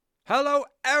Hello,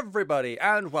 everybody,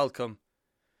 and welcome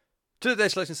to the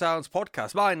Distillation Sounds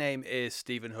podcast. My name is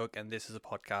Stephen Hook, and this is a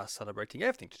podcast celebrating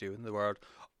everything to do in the world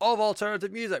of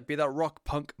alternative music, be that rock,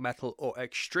 punk, metal, or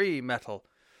extreme metal.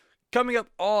 Coming up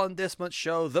on this month's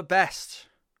show, the best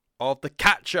of the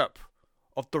catch-up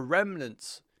of the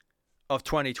remnants of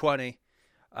 2020.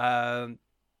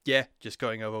 Just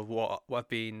going over what have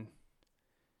been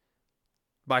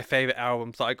my favourite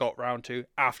albums that I got round to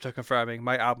after confirming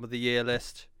my album of the year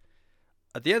list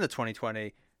at the end of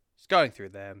 2020. Just going through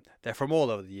them. They're from all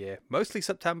over the year, mostly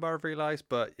September, I've realised,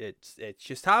 but it's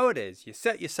just how it is. You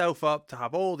set yourself up to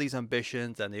have all these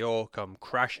ambitions and they all come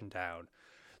crashing down.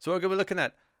 So we're going to be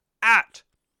looking at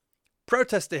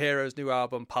Protest the Hero's new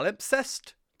album,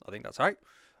 Palimpsest. I think that's right.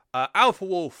 Alpha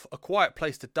Wolf, A Quiet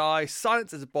Place to Die,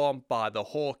 Silence is a Bomb by the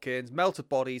Hawkins, Melted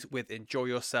Bodies with Enjoy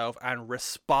Yourself, and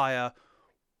Respire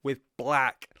with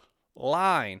Black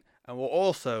Line. And we'll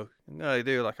also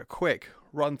do like a quick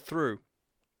run through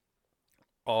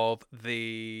of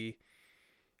the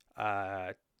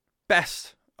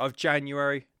best of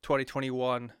January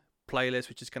 2021 playlist,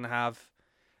 which is going to have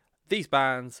these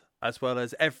bands as well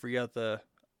as every other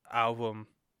album,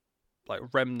 like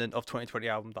remnant of 2020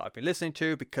 album that I've been listening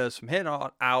to, because from here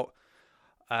on out,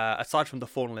 aside from the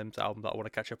Fallen Limbs album that I want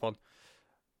to catch up on,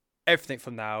 everything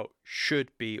from now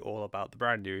should be all about the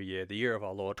brand new year, the year of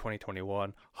our Lord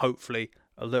 2021. Hopefully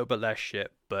a little bit less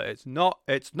shit, but it's not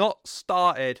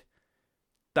started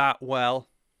that well.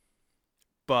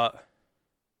 But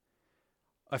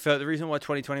I feel like the reason why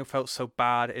 2020 felt so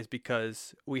bad is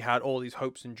because we had all these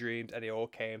hopes and dreams and it all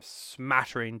came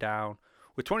smattering down.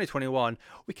 With 2021,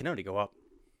 we can only go up.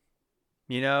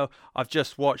 I've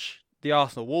just watched the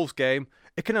Arsenal Wolves game.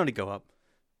 It can only go up.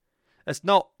 There's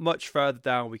not much further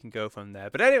down we can go from there.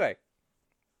 But anyway,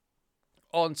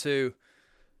 on to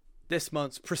this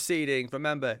month's proceedings.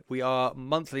 Remember, we are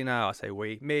monthly now. I say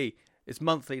we, me. It's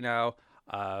monthly now.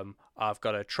 I've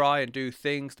got to try and do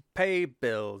things to pay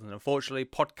bills. And unfortunately,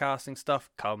 podcasting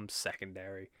stuff comes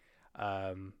secondary.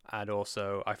 And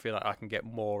also, I feel like I can get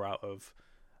more out of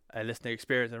a listening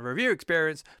experience and review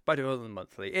experience by doing them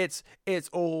monthly. It's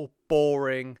all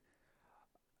boring.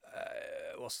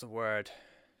 What's the word?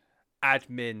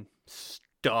 Admin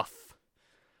stuff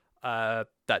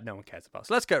that no one cares about.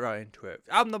 So let's get right into it.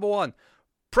 Album number 1,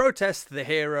 Protest the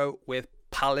Hero with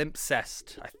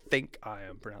Palimpsest. I think I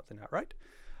am pronouncing that right.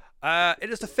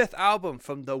 It is the 5th album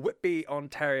from the Whitby,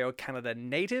 Ontario, Canada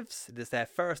natives. It is their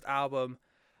first album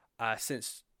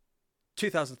since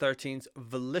 2013's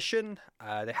Volition.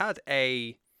 They had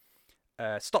a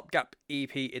stopgap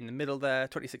EP in the middle there,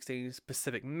 2016's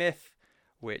Pacific Myth,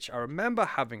 which I remember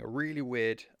having a really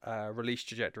weird release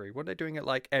trajectory. Weren't they doing it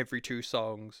like every 2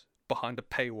 songs behind a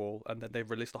paywall, and then they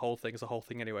released the whole thing as a whole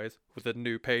thing anyways, with a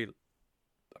new pay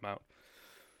amount?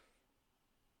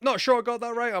 Not sure I got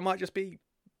that right. I might just be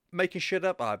making shit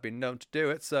up. I've been known to do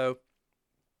it, so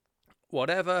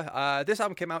whatever. This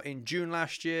album came out in June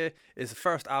last year. It's the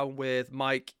first album with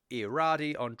Mike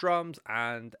Iardi on drums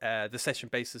and the session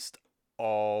bassist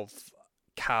of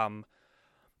Cam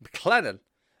McLennan.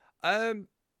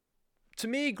 To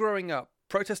me, growing up,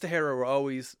 Protest the Hero were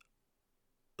always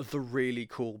the really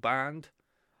cool band.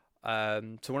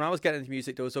 So when I was getting into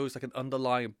music, there was always like an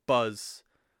underlying buzz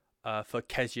for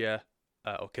Kezia,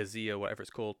 or Kezia, whatever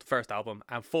it's called, the first album,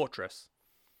 and Fortress.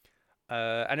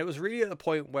 And it was really at the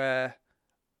point where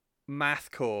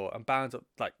mathcore and bands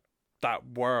like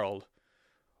that world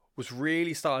was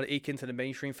really starting to eke into the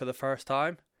mainstream for the first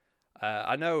time.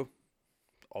 I know,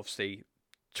 obviously,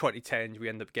 2010s we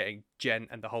ended up getting Gent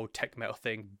and the whole tech metal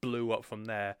thing blew up from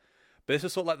there. But this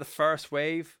was sort of like the first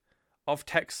wave of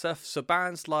tech stuff. So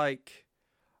bands like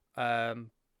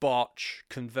Botch,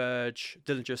 Converge,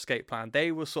 Dillinger Escape Plan,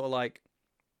 they were sort of like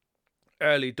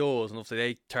early doors, and obviously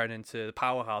they turned into the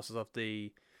powerhouses of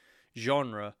the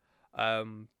genre.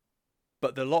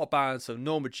 But there are a lot of bands, so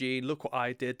Norma Jean, Look What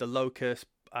I Did, The Locust,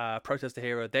 Protest the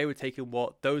Hero, they were taking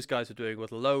what those guys were doing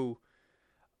with low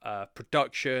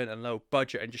production and low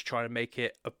budget and just trying to make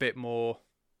it a bit more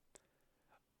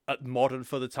modern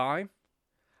for the time.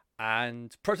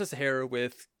 And Protest the Hero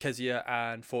with Kezia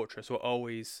and Fortress were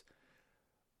always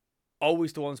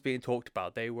the ones being talked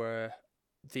about. They were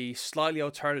the slightly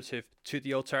alternative to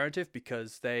the alternative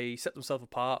because they set themselves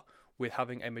apart with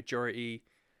having a majority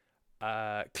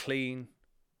clean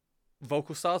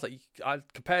vocal styles. Like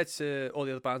compared to all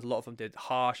the other bands, a lot of them did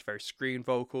harsh, very screamed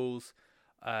vocals.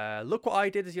 Look What I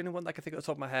Did is the only one that I can think of at the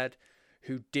top of my head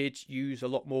who did use a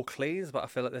lot more cleans, but I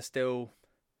feel like they're still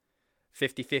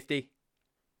 50-50.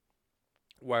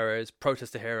 Whereas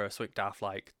Protest the Hero swinged off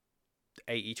like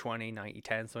 80-20,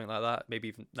 90-10, something like that. Maybe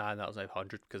even, that was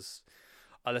 100 because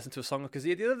I listened to a song of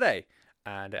Kazia the other day,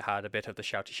 and it had a bit of the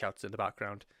shouty shouts in the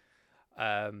background.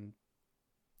 And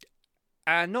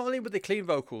not only were they clean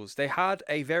vocals, they had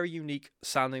a very unique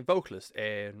sounding vocalist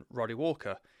in Roddy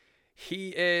Walker. He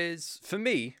is, for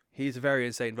me, he's a very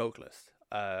insane vocalist.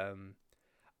 And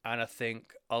I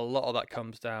think a lot of that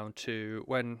comes down to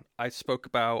when I spoke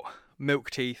about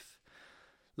Milk Teeth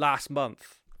last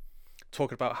month,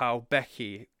 talking about how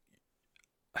Becky,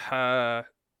 her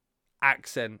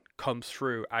accent comes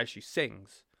through as she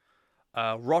sings.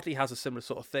 Roddy has a similar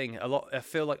sort of thing. I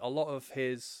feel like a lot of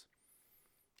his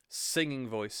singing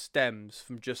voice stems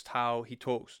from just how he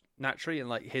talks naturally, and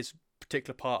like his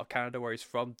particular part of Canada where he's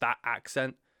from, that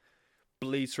accent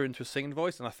bleeds through into a singing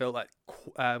voice, and I feel like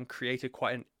created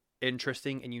quite an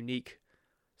interesting and unique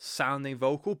sounding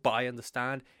vocal. But I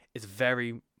understand it's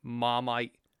very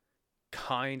Marmite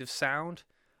kind of sound.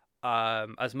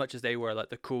 As much as they were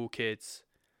like the cool kids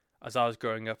as I was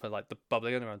growing up, and like the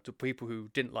bubbly underground, to people who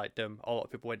didn't like them, a lot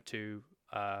of people went to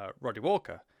Roddy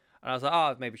Walker. And I was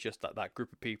like, maybe it's just that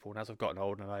group of people. And as I've gotten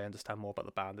older and I understand more about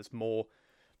the band,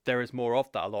 there is more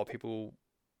of that. A lot of people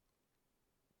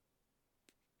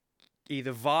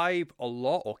either vibe a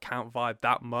lot or can't vibe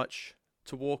that much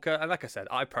to Walker. And like I said,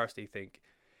 I personally think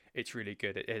it's really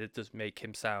good. It does make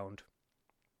him sound,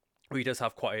 he does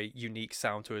have quite a unique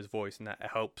sound to his voice, and that it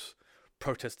helps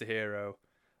Protest the Hero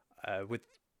with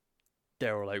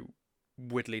their like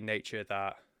widdly nature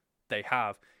that they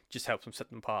have, just helps them set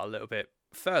them apart a little bit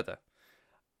further.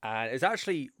 And it's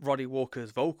actually Roddy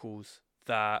Walker's vocals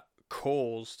that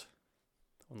caused,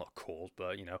 well, not caused,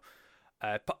 but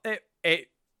it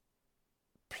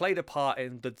played a part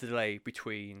in the delay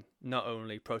between not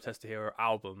only Protest the Hero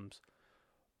albums,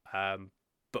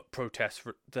 but Protest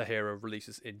the Hero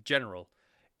releases in general.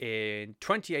 In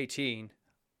 2018,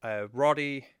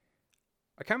 Roddy,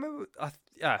 I can't remember.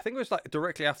 I think it was like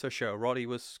directly after a show. Roddy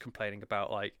was complaining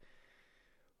about like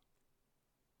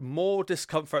more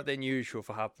discomfort than usual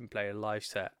for having played a live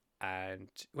set, and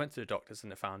went to the doctors,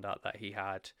 and they found out that he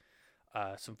had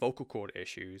some vocal cord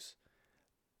issues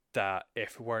that,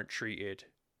 if weren't treated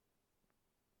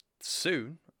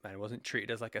soon and it wasn't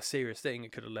treated as like a serious thing,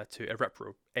 it could have led to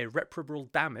irreparable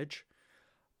damage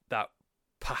that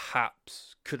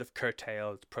perhaps could have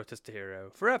curtailed Protest the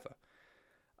Hero forever.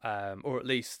 Or at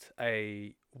least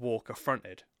a Walker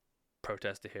fronted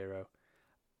Protest the Hero.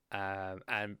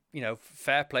 And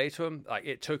fair play to him. Like,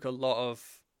 it took a lot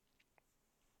of,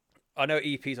 I know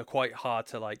EPs are quite hard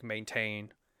to like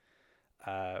maintain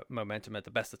momentum at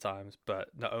the best of times, but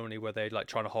not only were they like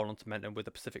trying to hold on to momentum with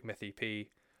the Pacific Myth EP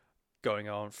going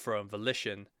on from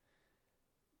Volition,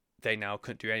 they now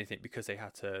couldn't do anything because they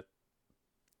had to,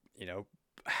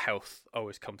 health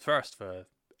always comes first for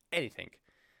anything.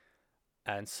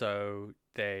 And so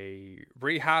they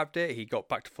rehabbed it. He got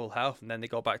back to full health, and then they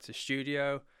got back to the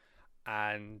studio.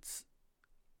 And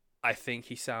I think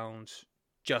he sounds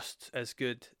just as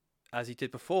good as he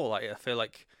did before. Like, I feel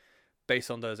like based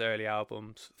on those early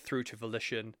albums through to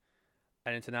Volition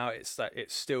and into now, it's like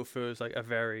it still feels like a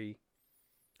very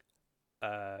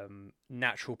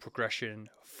natural progression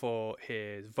for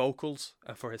his vocals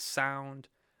and for his sound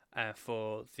and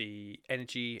for the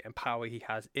energy and power he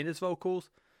has in his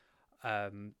vocals.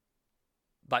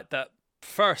 Like that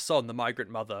first song, The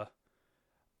Migrant Mother,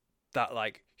 that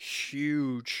like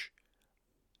huge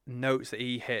notes that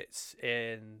he hits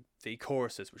in the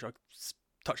choruses, which I'll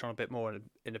touch on a bit more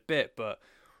in a bit, but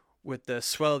with the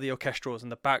swell of the orchestrals in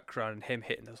the background and him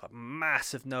hitting those like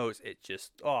massive notes, it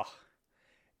just,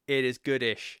 it is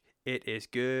goodish. It is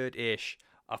goodish.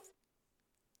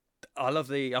 I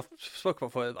love I've spoken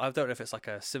before, I don't know if it's like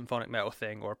a symphonic metal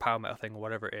thing or a power metal thing or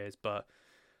whatever it is, but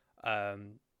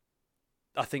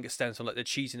I think it stems from like the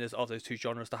cheesiness of those two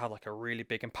genres to have like a really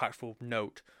big impactful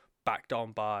note backed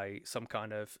on by some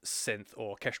kind of synth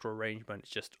or orchestral arrangement.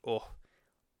 It's just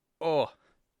it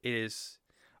is.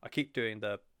 I keep doing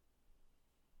the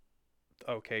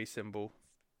okay symbol.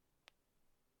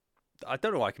 I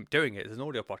don't know why I keep doing it. It's an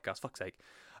audio podcast, fuck's sake.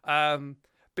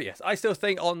 But yes, I still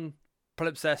think on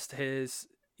Palimpsest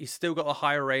he's still got a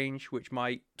higher range, which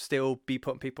might still be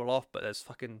putting people off, but there's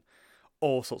fucking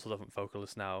all sorts of different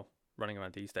vocalists now running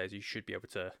around these days. You should be able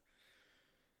to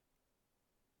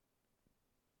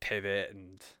pivot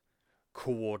and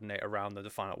coordinate around them to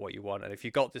find out what you want. And if you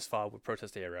got this far with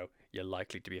Protest the Hero, you're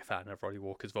likely to be a fan of Roddy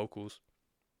Walker's vocals.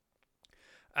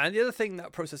 And the other thing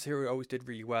that Protest the Hero always did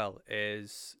really well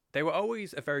is they were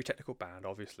always a very technical band,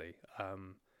 obviously.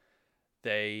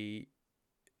 They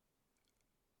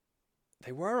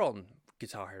were on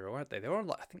Guitar Hero, weren't they? They were on,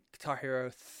 I think, Guitar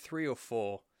Hero 3 or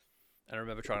 4. And I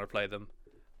remember trying to play them.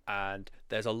 And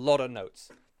there's a lot of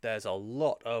notes.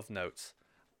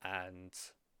 And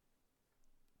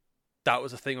that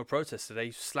was a thing of protest. So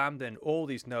they slammed in all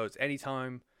these notes.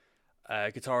 Anytime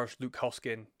guitarist Luke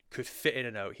Hoskin could fit in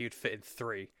a note, he would fit in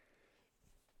 3.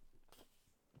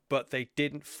 But they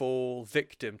didn't fall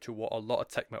victim to what a lot of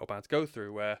tech metal bands go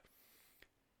through, where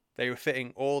they were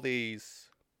fitting all these,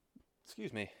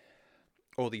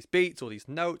 all these beats, all these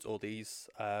notes, all these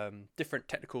different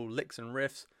technical licks and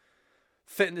riffs,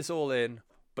 fitting this all in,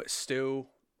 but still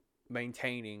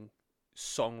maintaining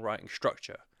songwriting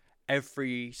structure.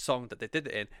 Every song that they did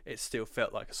it in, it still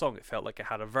felt like a song. It felt like it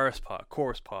had a verse part, a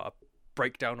chorus part, a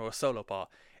breakdown, or a solo part.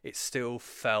 It still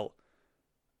felt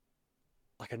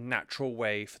like a natural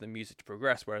way for the music to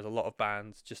progress, whereas a lot of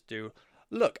bands just do,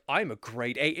 look, I'm a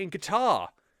grade 8 in guitar.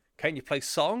 Can you play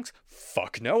songs?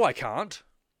 Fuck no, I can't.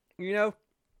 You know?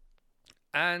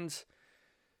 And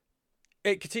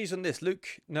it continues on this.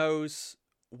 Luke knows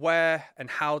where and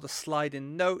how to slide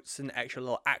in notes and extra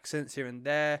little accents here and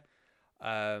there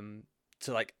to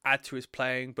like add to his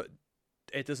playing, but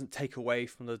it doesn't take away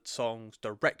from the song's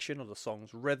direction or the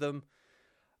song's rhythm.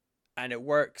 And it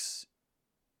works.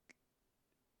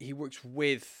 He works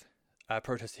with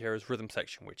Protest Heroes rhythm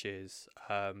section, which is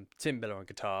Tim Miller on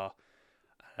guitar,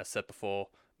 as I said before,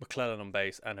 McClellan on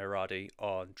bass, and Aradi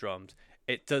on drums.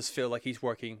 It does feel like he's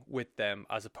working with them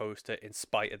as opposed to in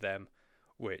spite of them,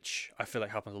 which I feel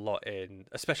like happens a lot in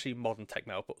especially modern tech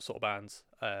metal sort of bands,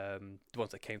 the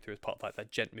ones that came through as part of like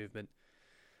that gent movement.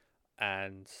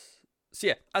 And so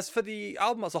yeah, as for the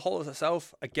album as a whole as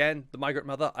itself, again, The Migrant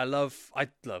Mother, I love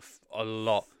a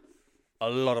lot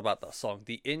about that song.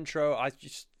 The intro,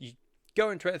 you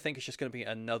go into it and think it's just going to be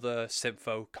another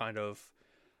sympho kind of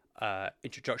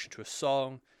introduction to a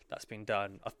song that's been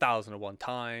done 1,001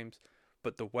 times,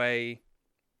 but the way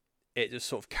it just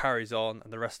sort of carries on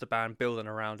and the rest of the band building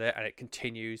around it, and it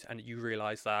continues, and you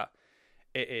realize that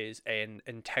it is an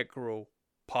integral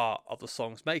part of the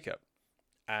song's makeup.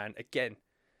 And again,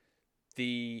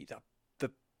 the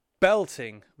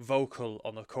belting vocal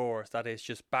on the chorus that is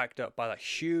just backed up by that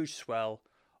huge swell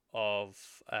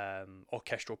of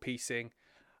orchestral piecing,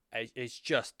 it's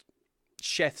just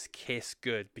chef's kiss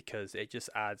good, because it just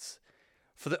adds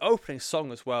for the opening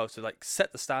song as well to like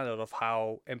set the standard of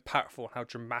how impactful and how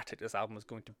dramatic this album is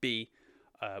going to be,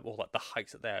 or like the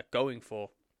heights that they're going for.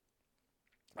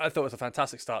 I thought it was a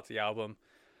fantastic start to the album.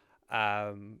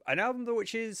 An album though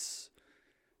which is,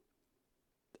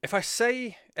 if I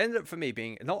say, ended up for me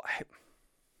being not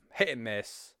hit and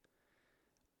miss,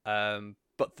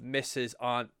 but the misses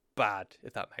aren't bad,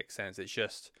 if that makes sense. It's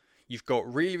just, you've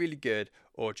got really, really good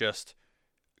or just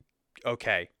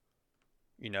okay.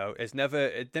 You know, it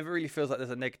never really feels like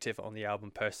there's a negative on the album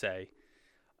per se.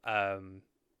 And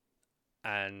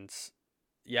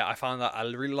yeah, I found that I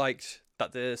really liked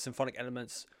that the symphonic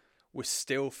elements were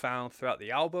still found throughout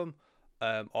the album.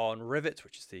 On Rivet,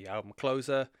 which is the album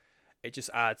closer, it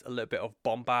just adds a little bit of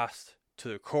bombast to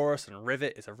the chorus, and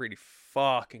Rivet is a really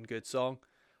fucking good song.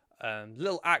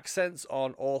 Little accents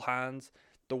on All Hands,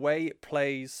 the way it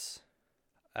plays.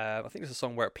 I think it's a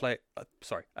song where it play.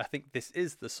 I think this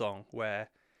is the song where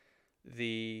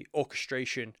the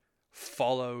orchestration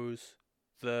follows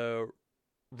the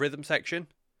rhythm section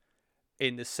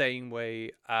in the same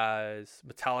way as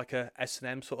Metallica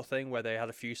S&M sort of thing, where they had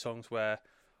a few songs where,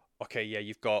 okay, yeah,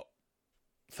 you've got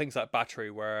things like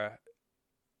Battery where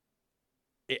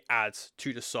it adds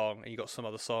to the song, and you got some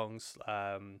other songs.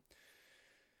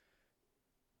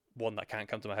 One that can't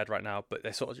come to my head right now, but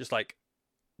they sort of just like,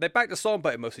 they back the song,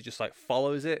 but it mostly just like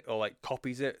follows it or like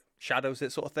copies it, shadows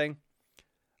it, sort of thing.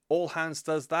 All Hands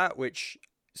does that, which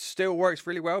still works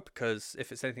really well, because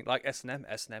if it's anything like S&M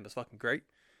is fucking great.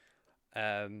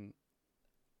 And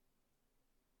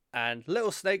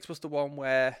Little Snakes was the one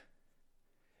where,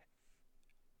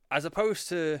 as opposed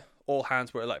to All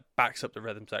Hands where it like backs up the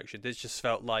rhythm section, this just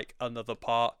felt like another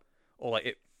part, or like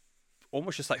it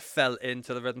almost just like fell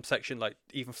into the rhythm section, like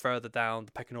even further down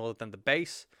the pecking order than the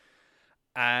bass.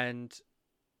 And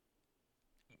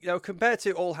you know, compared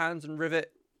to All Hands and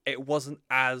Rivet, it wasn't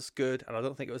as good, and I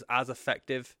don't think it was as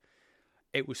effective.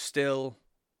 It was still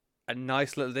a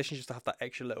nice little addition just to have that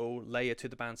extra little layer to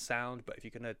the band's sound. But if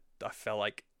you're gonna, I felt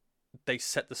like they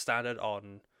set the standard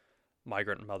on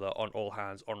Migrant Mother, on All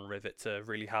Hands, on Rivet, to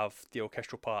really have the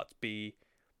orchestral parts be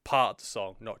part of the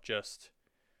song, not just,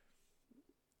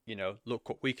 you know, look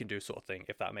what we can do sort of thing,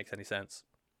 if that makes any sense.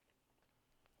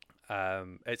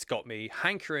 It's got me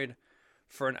hankering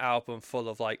for an album full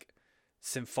of like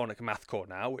symphonic mathcore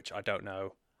now, which I don't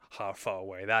know how far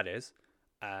away that is.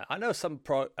 I know some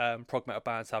prog metal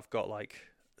bands have got like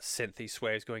synthy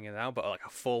sways going in now, but like a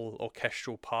full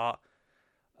orchestral part,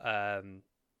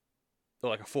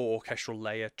 like a full orchestral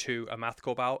layer to a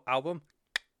Mathcore album,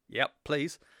 yep,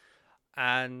 please.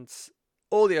 And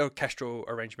all the orchestral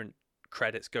arrangement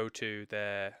credits go to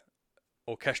their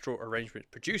orchestral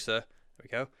arrangement producer. There we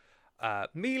go.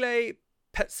 Mile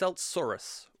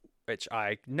Petzeltsaurus, which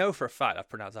I know for a fact I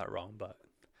pronounced that wrong, but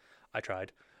I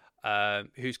tried.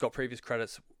 Who's got previous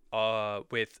credits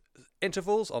with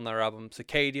Intervals on their album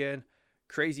Circadian,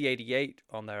 Crazy 88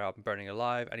 on their album Burning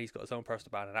Alive, and he's got his own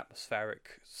personal band, an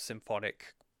atmospheric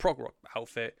symphonic prog rock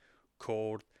outfit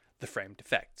called The Framed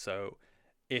Effect. So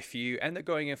if you end up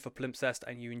going in for Palimpsest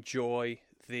and you enjoy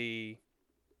the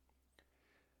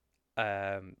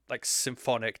like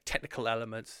symphonic technical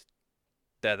elements,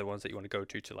 they're the ones that you want to go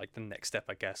to like the next step,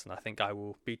 I guess. And I think I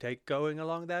will be going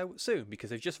along there soon, because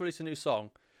they've just released a new song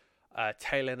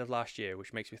tail end of last year,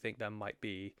 which makes me think there might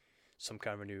be some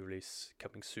kind of a new release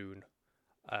coming soon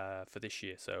for this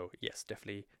year. So yes,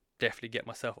 definitely get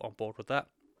myself on board with that.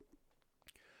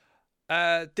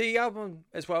 The album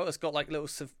as well, it's got like little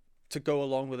to go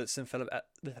along with its symphonic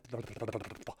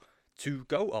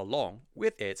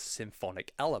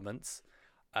elements.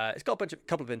 It's got a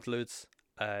couple of interludes.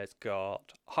 It's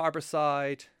got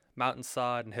Harbourside,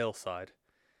 Mountainside, and Hillside.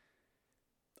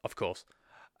 Of course.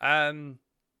 I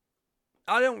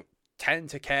don't tend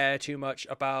to care too much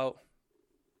about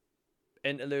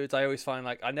interludes. I always find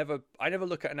like I never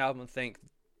look at an album and think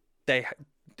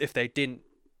if they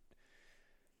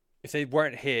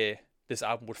weren't here, this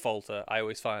album would falter. I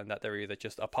always find that they're either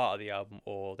just a part of the album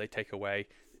or they take away.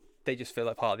 They just feel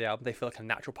like part of the album. They feel like a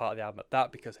natural part of the album at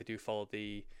that, because they do follow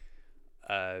the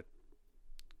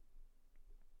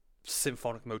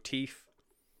symphonic motif,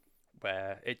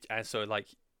 and so like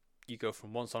you go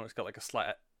from one song that's got like a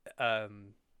slight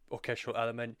orchestral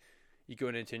element, you go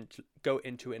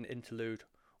into an interlude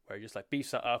where it just like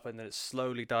beefs that up, and then it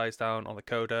slowly dies down on the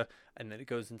coda, and then it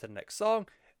goes into the next song.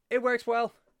 It works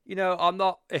well. You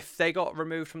know, if they got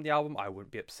removed from the album, I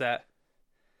wouldn't be upset.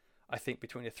 I think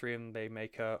between the three of them, they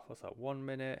make a 1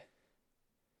 minute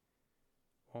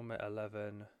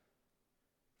 11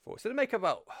 4. So they make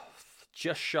about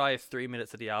just shy of 3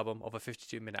 minutes of the album, of a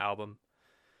 52-minute album.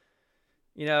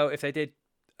 You know, if they did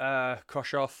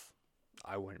crush off,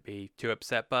 I wouldn't be too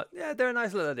upset. But yeah, they're a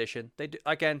nice little addition.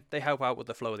 They help out with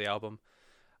the flow of the album.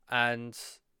 And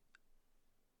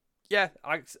yeah,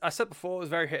 I said before, it was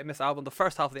a very hit and miss album. The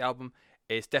first half of the album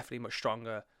is definitely much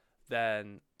stronger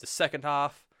than the second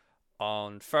half.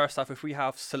 On first half, if we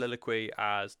have Soliloquy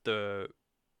as the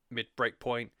mid-break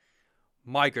point,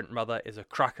 Migrant Mother is a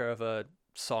cracker of a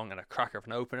song and a cracker of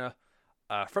an opener.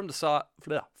 From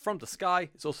the Sky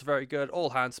is also very good.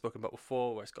 All Hands, spoken about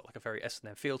before, where it's got like a very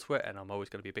S&M feel to it, and I'm always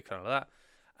going to be a big fan of that.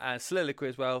 And Soliloquy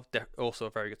as well, also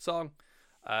a very good song.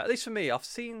 At least for me, I've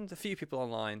seen a few people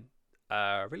online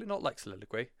really not like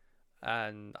Soliloquy,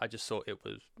 and I just thought it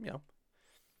was,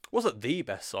 wasn't the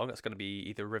best song. It's going to be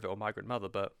either Rivet or Migrant Mother,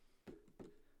 but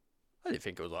I didn't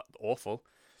think it was like awful.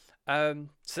 So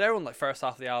they're on like first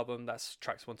half of the album. That's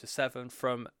tracks 1 to 7.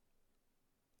 From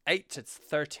 8 to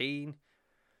 13,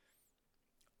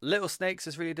 Little Snakes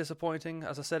is really disappointing,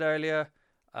 as I said earlier.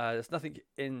 There's nothing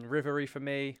in Rivery for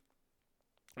me.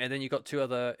 And then you got two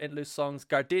other interlude songs.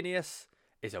 Gardenius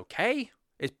is okay.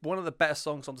 It's one of the better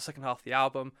songs on the second half of the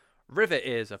album. Rivet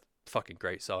is a fucking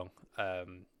great song.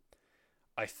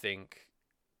 I think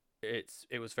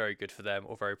it was very good for them,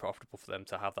 or very profitable for them,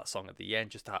 to have that song at the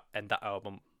end, just to end that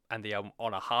album and the album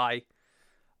on a high.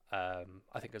 I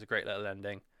think it was a great little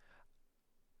ending.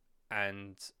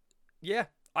 And yeah,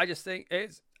 I just think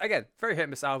it's, again, very hit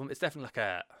and miss album. It's definitely like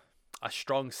a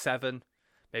strong 7,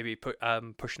 maybe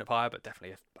pushing up higher, but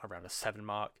definitely around a 7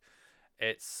 mark.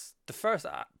 It's the first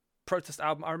Protest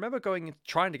album. I remember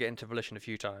trying to get into Volition a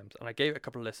few times, and I gave it a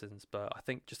couple of listens, but I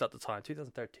think just at the time,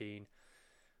 2013,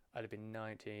 I'd have been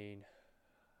 19.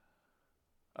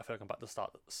 I feel like I'm about to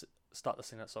start to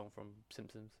sing that song from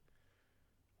Simpsons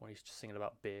when he's just singing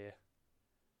about beer.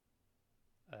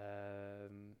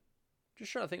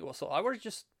 Just trying to think of what sort. I was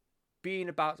just being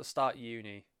about to start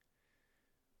uni,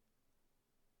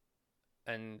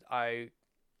 and like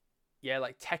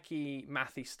techie,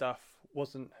 mathy stuff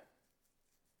wasn't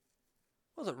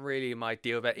really my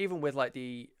deal. But even with like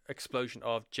the explosion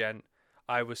of Gent,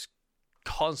 I was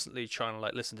constantly trying to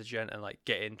like listen to Gent and like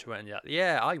get into it, and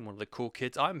yeah, I'm one of the cool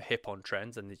kids, I'm hip on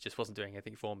trends, and it just wasn't doing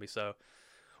anything for me. So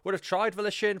would have tried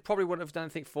Volition, probably wouldn't have done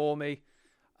anything for me.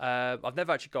 I've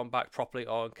never actually gone back properly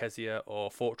on Kezia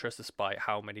or Fortress, despite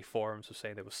how many forums were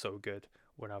saying they were so good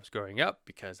when I was growing up,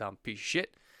 because I'm a piece of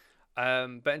shit.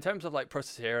 But in terms of like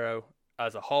Process Hero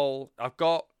as a whole, I've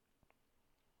got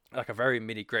like a very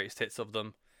mini greatest hits of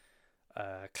them.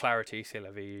 Clarity, C'est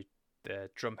la Vie, the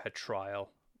Drumhead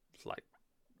Trial, it's like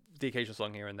the occasional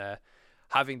song here and there.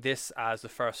 Having this as the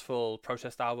first full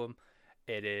Protest album,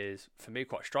 it is, for me,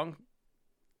 quite a strong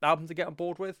album to get on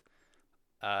board with.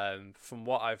 From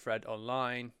what I've read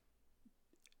online,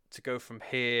 to go from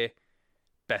here,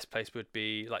 best place would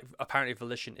be, like, apparently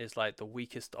Volition is like the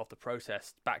weakest of the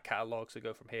Protest back catalogue, so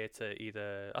go from here to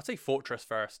either, I'd say Fortress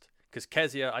first, because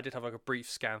Kezia, I did have like a brief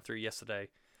scan through yesterday,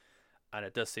 and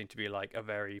it does seem to be like a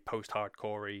very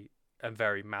post-hardcore-y and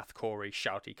very mathcore-y,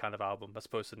 shouty kind of album, as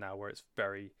opposed to now where it's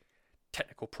very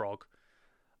technical prog.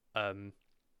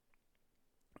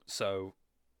 So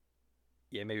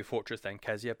yeah, maybe Fortress, then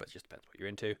Kezia, but it just depends what you're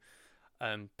into.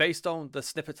 Based on the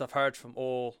snippets I've heard from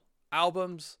all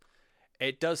albums,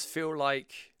 it does feel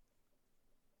like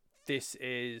this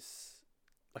is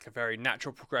like a very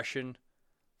natural progression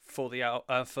for the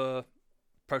for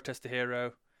Protest to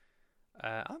Hero.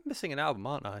 I'm missing an album,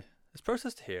 aren't I? It's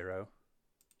Protest to Hero,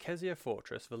 Kezia,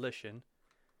 Fortress, Volition,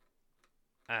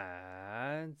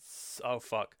 and oh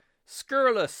fuck,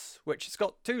 Scurrilous, which has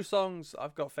got 2 songs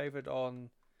I've got favoured on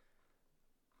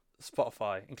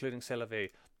Spotify, including C'est La Vie.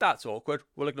 That's awkward.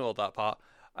 We'll ignore that part.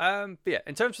 But yeah,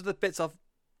 in terms of the bits of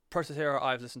Protest Hero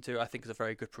I've listened to, I think it's a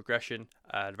very good progression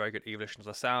and a very good evolution of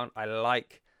the sound. I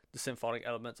like the symphonic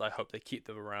elements. I hope they keep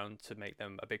them around to make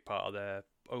them a big part of their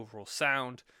overall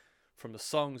sound. From the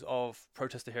songs of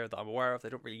Protest Hero that I'm aware of, they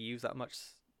don't really use that much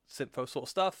syntho sort of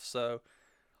stuff, so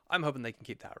I'm hoping they can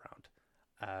keep that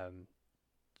around.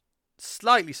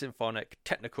 Slightly symphonic,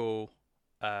 technical,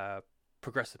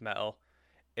 progressive metal.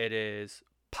 It is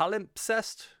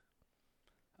Palimpsest,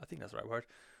 I think that's the right word.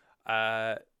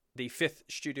 The 5th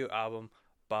studio album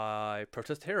by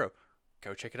Protest Hero.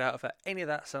 Go check it out if any of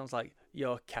that sounds like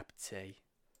your cup of tea.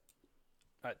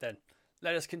 Right then,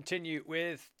 let us continue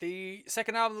with the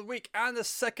second album of the week, and the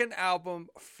second album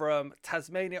from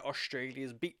Tasmania,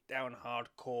 Australia's beatdown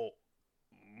hardcore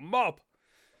mob,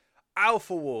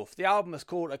 Alpha Wolf. The album is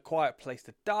called A Quiet Place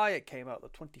to Die. It came out the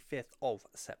 25th of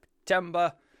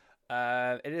September.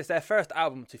 It is their first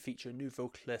album to feature new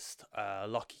vocalist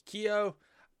Lockie Keogh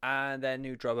and their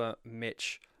new drummer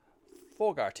Mitch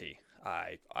Fogarty.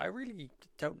 I really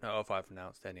don't know if I've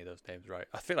pronounced any of those names right.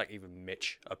 I feel like even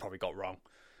Mitch I probably got wrong.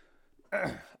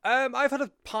 I've had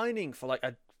a pining for like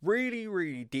a really,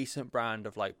 really decent brand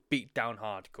of like beatdown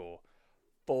hardcore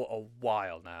for a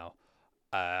while now.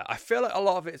 I feel like a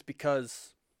lot of it is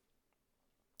because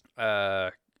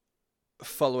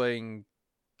following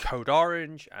Code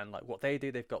Orange and like what they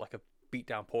do, they've got like a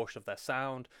beatdown portion of their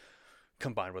sound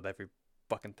combined with every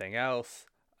fucking thing else.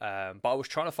 But I was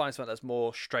trying to find something that's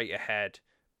more straight ahead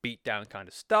beatdown kind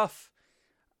of stuff.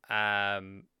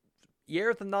 Year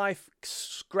of the Knife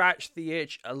scratched the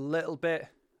itch a little bit.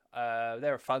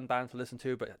 They're a fun band to listen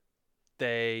to, but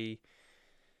they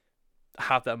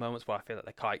have their moments where I feel like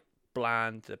they're quite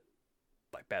bland,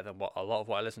 like better than what a lot of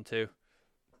what I listen to.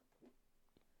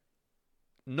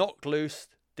 Knocked Loose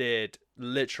did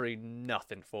literally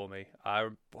nothing for me.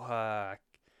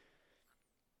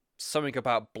 Something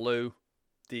About Blue,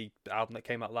 the album that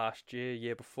came out last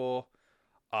year before,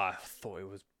 I thought it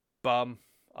was bum.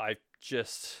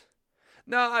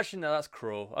 No, actually, no, that's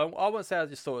cruel. I won't say I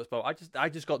just thought it was bum. I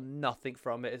just got nothing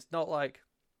from it. It's not like,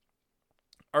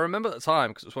 I remember at the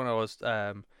time, because it was when I was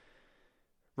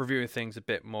reviewing things a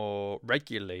bit more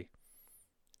regularly,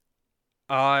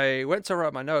 I went to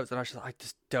write my notes and I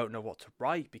just don't know what to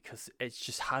write because it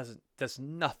just there's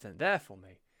nothing there for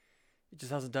me. It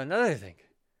just hasn't done anything.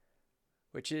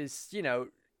 Which is,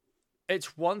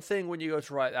 it's one thing when you go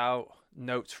to write out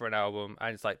notes for an album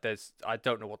and it's like I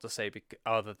don't know what to say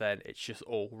other than it's just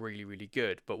all really, really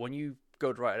good. But when you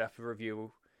go to write it up a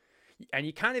review and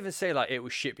you can't even say like it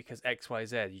was shit because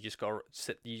XYZ,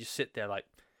 you just sit there like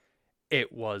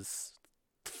it was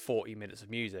 40 minutes of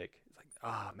music.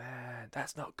 Oh man,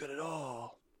 that's not good at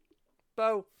all.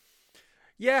 So,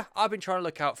 yeah, I've been trying to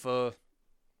look out for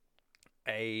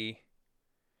a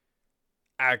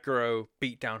aggro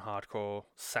beatdown hardcore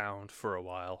sound for a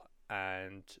while,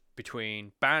 and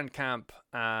between Bandcamp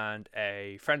and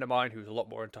a friend of mine who's a lot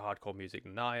more into hardcore music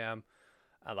than I am,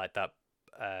 and like that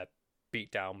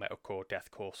beatdown metalcore,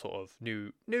 deathcore sort of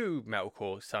new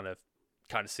metalcore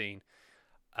kind of scene,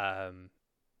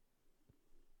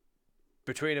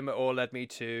 between them, it all led me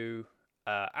to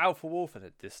Alpha Wolf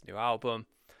and this new album.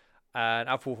 And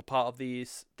Alpha Wolf are part of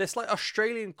this like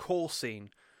Australian core scene,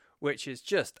 which is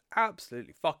just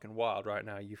absolutely fucking wild right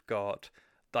now. You've got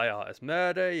Die Artist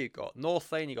Murder, you've got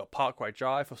North Lane, you've got Parkway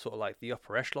Drive for sort of like the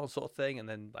upper echelon sort of thing, and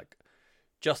then like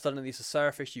just underneath the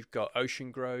surface, you've got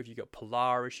Ocean Grove, you've got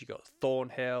Polaris, you've got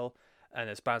Thornhill, and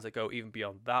there's bands that go even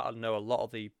beyond that. I know a lot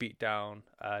of the beatdown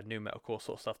new metalcore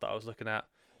sort of stuff that I was looking at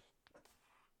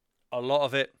A lot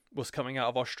of it was coming out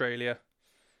of Australia.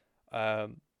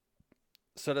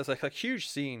 So there's like a huge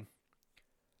scene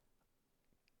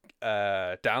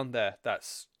down there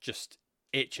that's just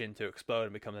itching to explode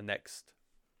and become the next,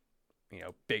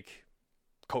 big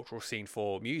cultural scene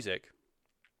for music,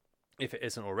 if it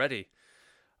isn't already.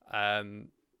 And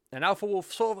Alpha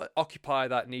Wolf sort of occupy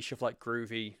that niche of like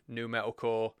groovy new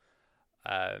metalcore.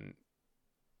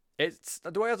 It's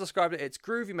the way I described it. It's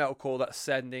groovy metalcore that's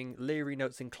sending leery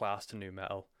notes in class to new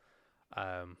metal,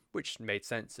 which made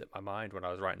sense in my mind when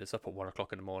I was writing this up at 1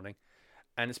 o'clock in the morning.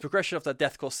 And its progression of the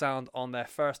deathcore sound on their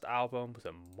first album was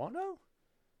a Mono.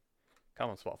 Come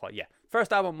on, Spotify. Yeah,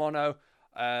 first album Mono.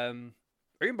 Or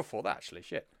even before that, actually.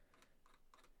 Shit.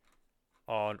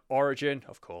 On Origin,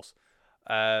 of course.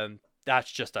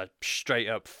 That's just a straight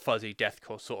up fuzzy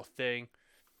deathcore sort of thing.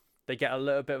 They get a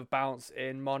little bit of bounce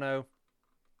in Mono,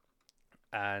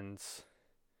 and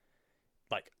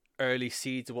like early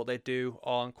seeds of what they do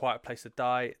on Quiet Place to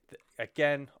Die.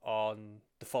 Again, on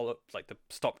the follow up, like the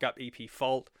Stopgap EP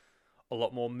Fault, a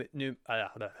lot more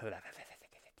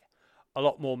a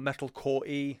lot more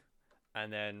metalcore-y,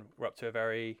 and then we're up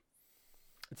to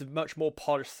it's a much more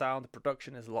polished sound. The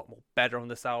production is a lot more better on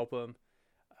this album.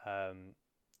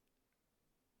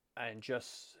 And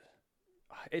just,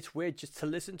 it's weird just to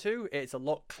listen to. It's a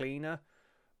lot cleaner,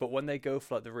 but when they go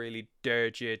for like the really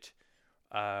dirged,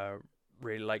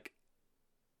 really like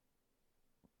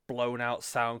blown out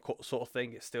sound sort of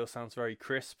thing, it still sounds very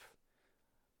crisp.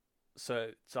 So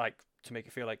it's like, to make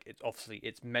it feel like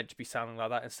it's meant to be sounding like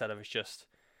that, instead of it's just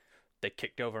they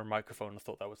kicked over a microphone and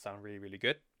thought that would sound really, really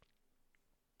good.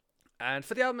 And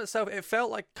for the album itself, it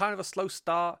felt like kind of a slow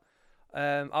start.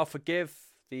 I'll forgive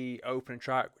the opening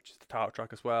track, which is the title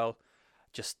track as well.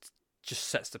 Just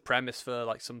sets the premise for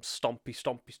like some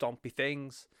stompy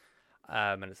things,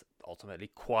 and it's ultimately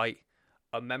quite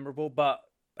memorable. But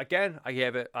again,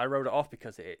 I wrote it off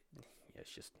because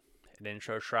it's just an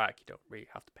intro track. You don't really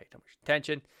have to pay too much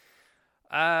attention.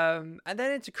 And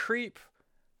then into Creep,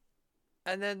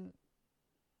 and then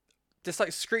this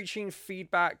like screeching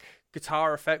feedback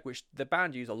guitar effect, which the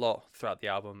band use a lot throughout the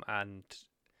album, and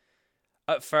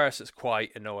at first it's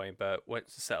quite annoying, but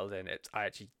once it settles in, I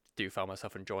actually do find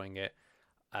myself enjoying it.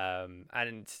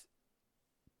 And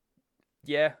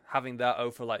yeah, having that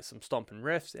over like some stomping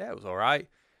riffs, yeah, it was alright,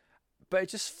 but it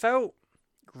just felt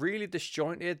really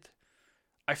disjointed.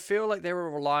 I feel like they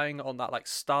were relying on that like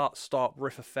start-stop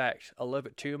riff effect a little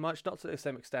bit too much, not to the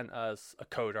same extent as a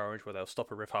Code Orange, where they'll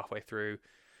stop a riff halfway through,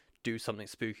 do something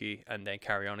spooky, and then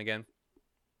carry on again.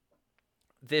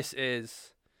 This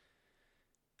is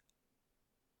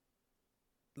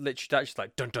literally that's just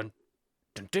like dun dun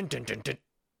dun dun dun dun dun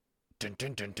dun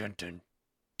dun dun dun dun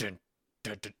dun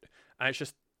dun dun, and it's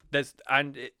just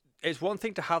it's one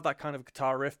thing to have that kind of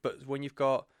guitar riff, but when you've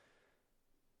got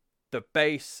the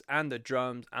bass and the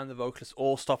drums and the vocalists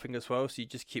all stopping as well, so you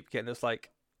just keep getting this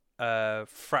like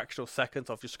fractional seconds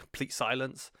of just complete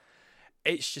silence.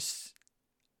 It's just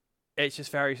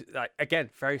very, like, again,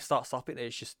 very start stopping.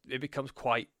 It becomes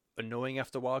quite annoying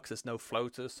after a while because there's no flow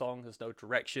to the song, there's no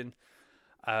direction.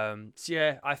 So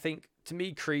yeah, I think to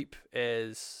me Creep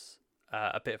is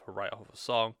a bit of a write off of a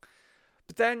song.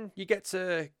 But then you get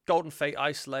to Golden Fate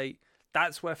Isolate.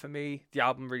 That's where for me the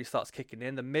album really starts kicking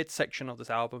in. The mid section of this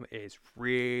album is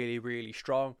really, really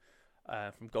strong,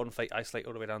 from Golden Fate Isolate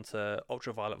all the way down to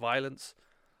Ultraviolet Violence.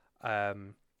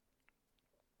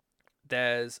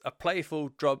 There's a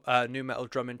playful new metal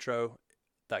drum intro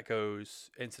that goes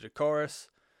into the chorus.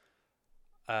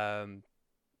 That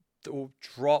will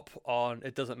drop on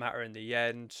It Doesn't Matter in the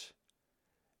end.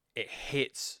 It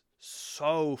hits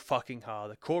so fucking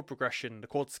hard. The chord progression, the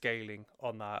chord scaling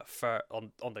on that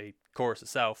on the chorus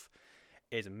itself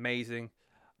is amazing.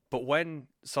 But like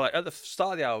at the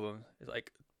start of the album, it's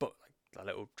like, but like a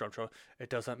little drum troll, it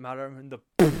doesn't matter, and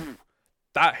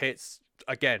that hits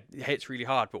again. It hits really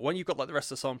hard. But when you've got like the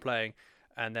rest of the song playing,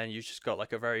 and then you just got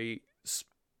like a very,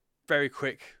 very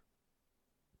quick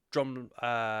drum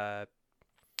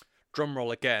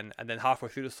roll again, and then halfway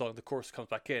through the song, the chorus comes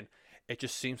back in. It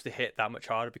just seems to hit that much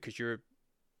harder because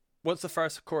once the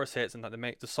first chorus hits and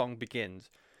like the song begins,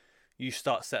 you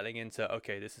start settling into,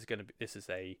 okay, this is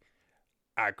a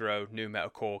aggro new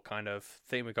metalcore kind of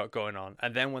thing we got going on.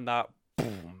 And then when that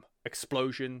boom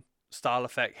explosion style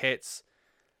effect hits,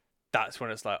 that's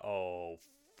when it's like, oh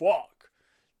fuck.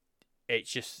 It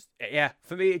just, yeah,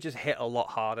 for me it just hit a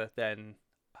lot harder than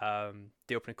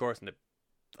the opening chorus, and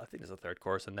I think there's a third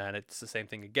chorus, and then it's the same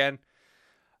thing again.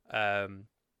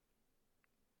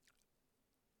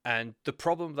 And the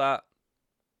problem that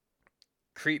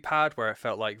Creep had, where it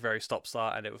felt like very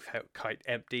stop-start and it felt quite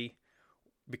empty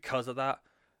because of that,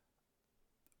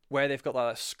 where they've got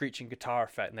that screeching guitar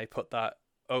effect and they put that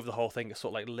over the whole thing. It's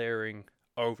sort of like layering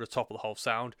over the top of the whole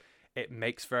sound. It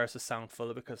makes Versus sound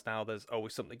fuller because now there's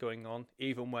always something going on,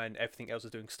 even when everything else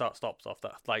is doing start stops off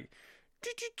that like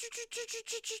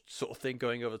sort of thing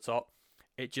going over the top.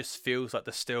 It just feels like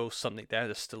there's still something there.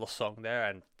 There's still a song there,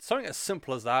 and something as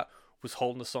simple as that was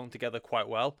holding the song together quite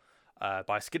well, by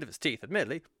the skin of its teeth,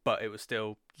 admittedly, but it was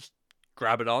still just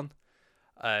grabbing on.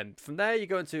 From there, you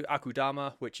go into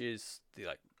Akudama, which is the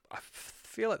I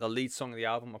feel like the lead song of the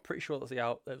album. I'm pretty sure it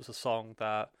was a song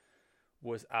that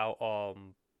was out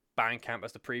on Bandcamp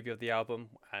as the preview of the album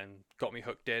and got me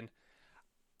hooked in.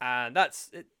 And that's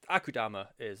it. Akudama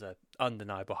is an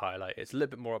undeniable highlight. It's a little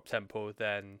bit more up tempo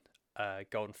than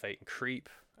Golden Fate and Creep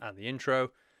and the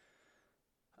intro.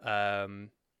 And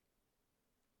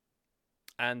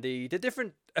the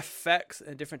different effects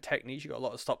and different techniques. You got a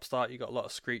lot of stop start. You got a lot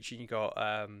of screeching. You got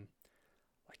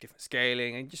like different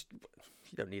scaling, and just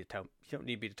you don't need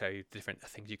me to tell you the different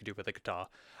things you can do with the guitar.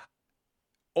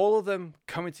 All of them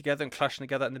coming together and clashing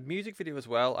together, and the music video as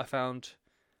well. I found,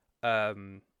 I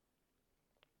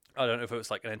don't know if it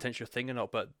was like an intentional thing or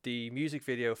not, but the music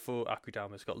video for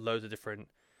Akudama has got loads of different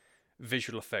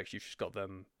visual effects. You've just got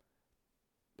them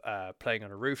playing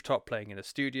on a rooftop, playing in a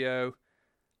studio.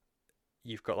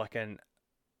 You've got like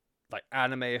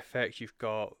anime effects. You've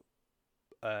got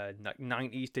like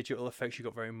 90s digital effects. You've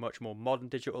got very much more modern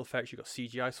digital effects. You've got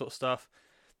CGI sort of stuff.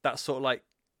 That sort of like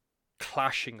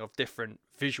clashing of different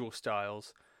visual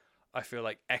styles, I feel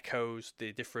like echoes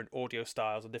the different audio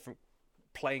styles and different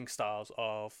playing styles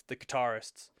of the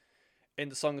guitarists in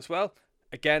the song as well.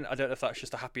 Again, I don't know if that's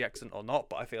just a happy accident or not,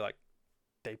 but I feel like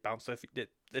they bounce off.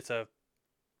 It's a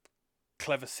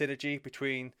clever synergy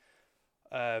between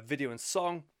video and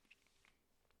song,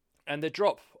 and the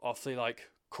drop of the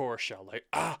like chorus shell, like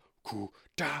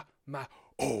Akudama,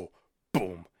 oh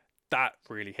boom, that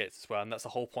really hits as well. And that's the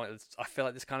whole point of, I feel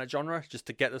like, this kind of genre, just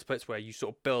to get those bits where you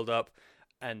sort of build up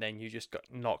and then you just got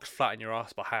knocked flat in your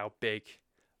ass by how big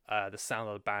the sound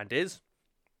of the band is.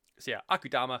 So yeah,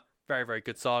 Akudama, very, very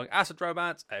good song. Acid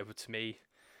Romance, to me,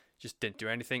 just didn't do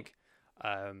anything.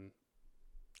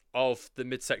 Of the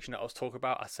midsection that I was talking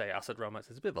about, I say Acid Romance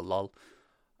is a bit of a lull.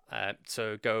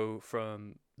 So go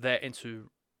from there into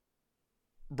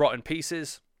Rotten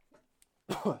Pieces.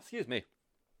 Excuse me.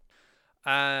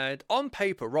 And on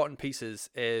paper, Rotten Pieces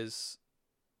is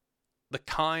the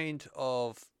kind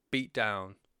of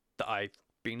beatdown that I've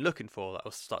been looking for, that I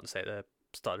was starting to say at the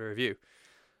start of the review.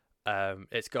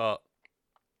 It's got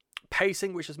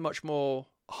pacing, which is much more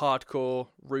hardcore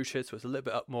rooted, so it's a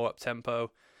little bit more up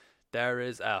tempo. There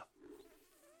is a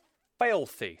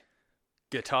filthy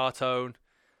guitar tone.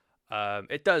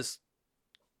 It does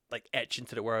like etch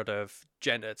into the world of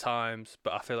Gent at times,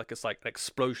 but I feel like it's like an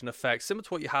explosion effect, similar to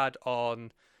what you had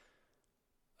on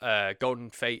Golden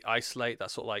Fate Isolate,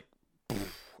 that sort of like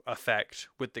effect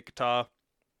with the guitar.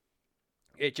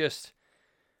 It just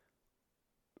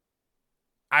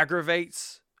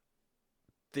aggravates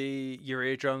your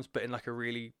eardrums, but in like a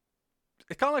really,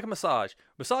 it's kind of like a massage.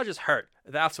 Massages hurt.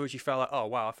 Then afterwards you feel like, oh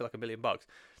wow, I feel like $1,000,000.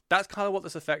 That's kind of what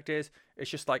this effect is.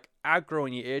 It's just like aggro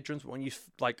in your eardrums, but when you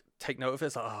like take note of it,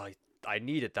 it's like, oh, I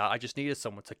needed that. I just needed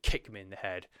someone to kick me in the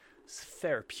head. It's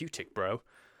therapeutic, bro.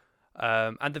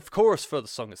 And the chorus for the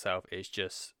song itself is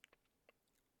just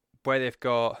where they've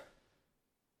got,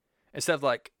 instead of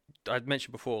like I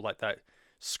mentioned before, like that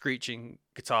screeching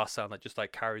guitar sound that just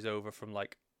like carries over from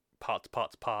like part to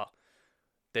part to part,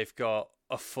 they've got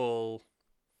a full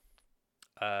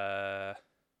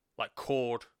like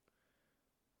chord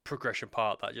progression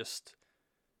part that just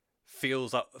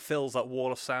fills that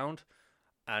wall of sound,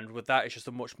 and with that it's just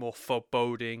a much more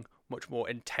foreboding, much more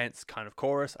intense kind of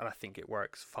chorus, and I think it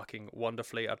works fucking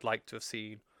wonderfully. I'd like to have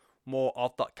seen more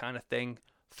of that kind of thing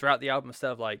throughout the album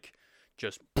instead of like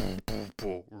just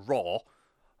raw.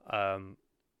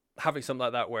 Having something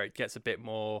like that where it gets a bit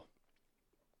more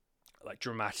like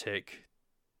dramatic,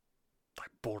 like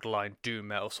borderline doom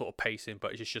metal sort of pacing,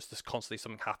 but it's just there's constantly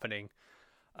something happening.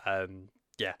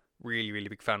 Yeah, really, really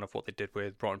big fan of what they did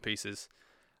with Rotten Pieces.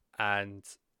 And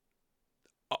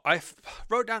I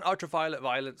wrote down Ultraviolet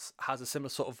Violence has a similar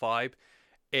sort of vibe.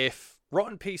 If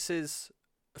Rotten Pieces,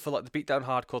 for like the beatdown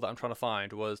hardcore that I'm trying to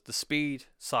find, was the speed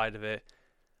side of it,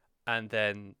 and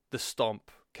then the stomp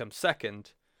comes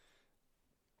second.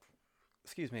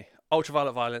 Excuse me.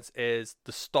 Ultraviolet Violence is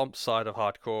the stomp side of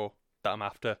hardcore that I'm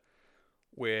after,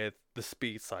 with the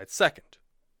speed side second.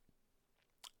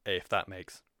 If that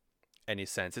makes any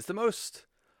sense. It's the most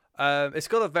it's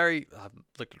got a very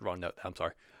look at the wrong note there, I'm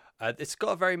sorry. It's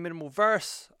got a very minimal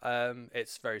verse.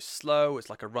 It's very slow. It's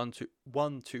like a 1-2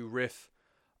 riff.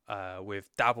 with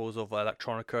dabbles of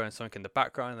electronica and something in the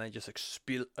background, and then just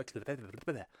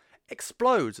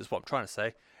explodes, is what I'm trying to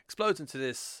say. Explodes into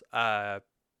this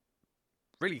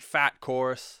really fat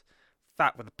chorus,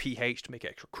 fat with a PH to make it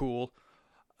extra cool,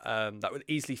 that would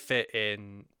easily fit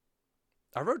in.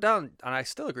 I wrote down, and I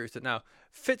still agree with it now,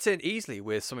 fits in easily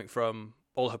with something from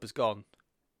All Hope Is Gone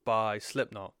by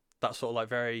Slipknot. That sort of like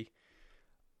very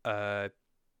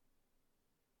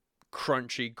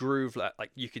crunchy groove,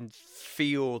 like you can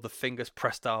feel the fingers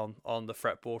pressed down on the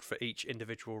fretboard for each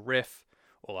individual riff,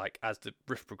 or like as the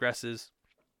riff progresses.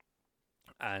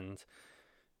 And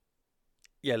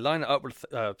yeah, line it up with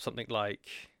something like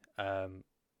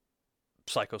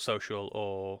Psychosocial,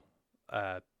 or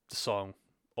the song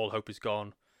All Hope Is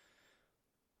Gone,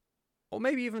 or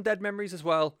maybe even Dead Memories as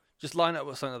well. Just line it up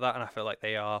with something like that, and I feel like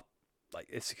they are, like,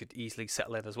 this could easily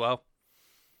settle in as well.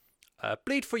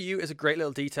 Bleed For You is a great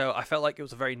little detail. I felt like it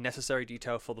was a very necessary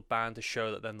detail for the band to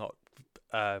show that they're not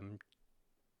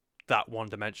that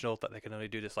one-dimensional, that they can only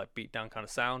do this like beat down kind of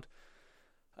sound.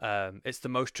 It's the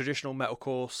most traditional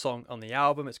metalcore song on the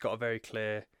album. It's got a very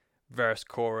clear verse,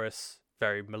 chorus,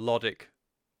 very melodic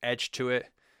edge to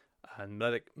it, and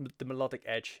the melodic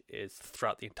edge is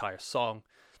throughout the entire song.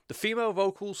 The female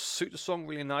vocals suit the song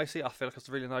really nicely. I feel like it's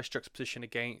a really nice juxtaposition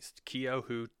against Kyo,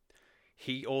 who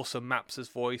he also maps his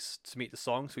voice to meet the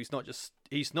song. So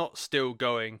he's not still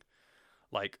going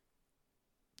like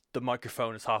the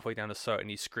microphone is halfway down a cert and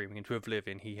he's screaming into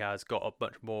oblivion. He has got a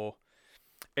much more,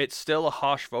 it's still a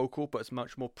harsh vocal, but it's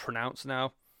much more pronounced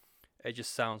now. It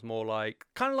just sounds more like,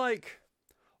 kind of like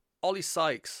Ollie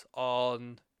Sykes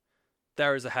on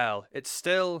There Is a Hell. It's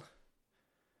still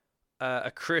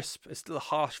a crisp, it's still a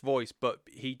harsh voice, but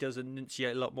he does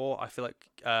enunciate a lot more. I feel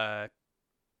like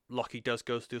Lockie does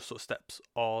go through sort of steps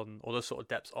on, or those sort of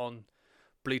depths on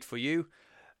Bleed For You.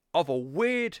 Of a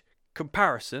weird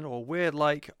comparison, or weird,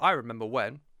 like, I remember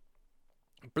when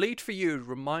Bleed For You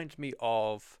reminded me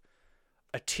of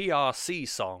a TRC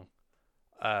song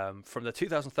from the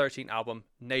 2013 album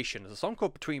Nation. There's a song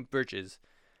called Between Bridges,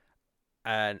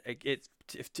 and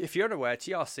if you're unaware,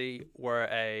 TRC were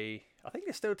I think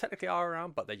they still technically are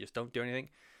around, but they just don't do anything.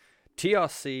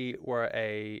 TRC were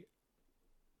a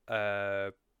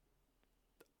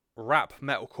rap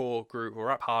metalcore group, or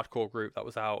rap hardcore group, that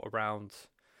was out around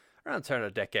the turn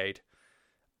of the decade.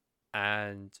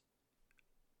 And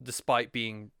despite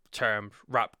being termed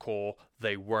rapcore,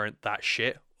 they weren't that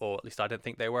shit, or at least I didn't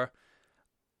think they were.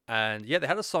 And yeah, they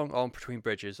had a song on Between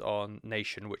Bridges on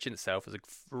Nation, which in itself is a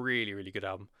really, really good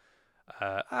album.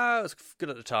 It was good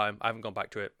at the time. I haven't gone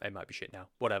back to it. It might be shit now.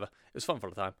 Whatever. It was fun for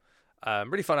the time.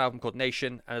 Really fun album called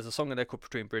Nation, and there's a song in there called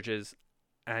Between Bridges,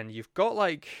 and you've got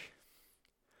like,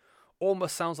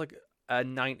 almost sounds like a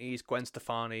 90s Gwen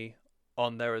Stefani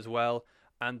on there as well.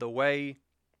 And the way,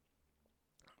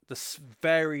 the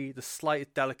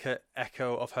slight delicate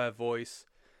echo of her voice,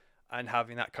 and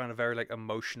having that kind of very like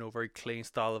emotional, very clean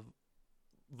style of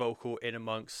vocal in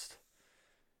amongst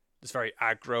this very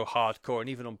aggro hardcore. And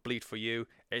even on Bleed For You,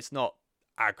 it's not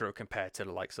aggro compared to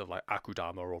the likes of like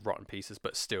Akudama or Rotten Pieces,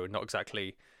 but still not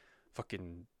exactly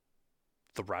fucking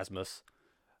the Rasmus.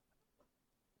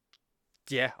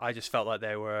 Yeah, I just felt like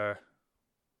they were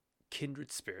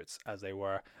kindred spirits, as they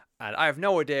were. And I have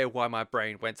no idea why my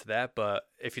brain went to there, but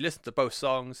if you listen to both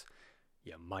songs,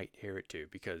 you might hear it too,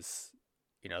 because,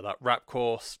 you know, that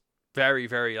rapcore, very,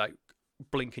 very like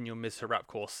blink and you'll miss her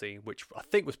rapcore scene, which I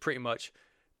think was pretty much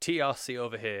TRC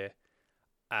over here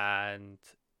and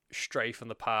Stray From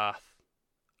The Path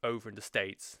over in the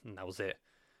States, and that was it.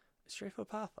 Stray From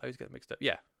The Path? I always get it mixed up.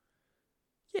 Yeah.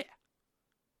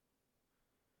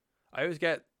 I always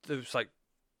get those like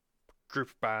group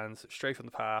of bands, Stray From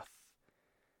The Path,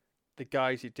 the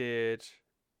guys who did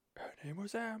Her Name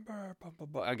Was Amber, bum, bum,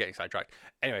 bum. I'm getting sidetracked.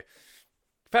 Anyway,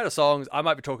 fair to songs, I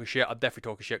might be talking shit. I'm definitely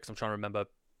talking shit because I'm trying to remember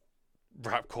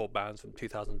rapcore bands from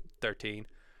 2013.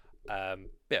 Yeah,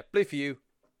 Bleed For You,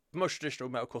 the most traditional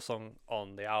metalcore song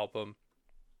on the album.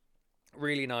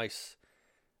 Really nice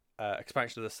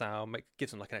expansion of the sound,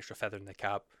 gives them like an extra feather in their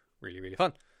cap. Really, really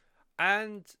fun.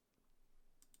 And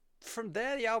from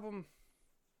there, the album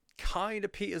kind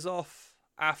of peters off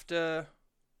after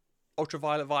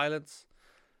Ultraviolet Violence.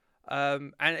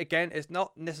 And again, it's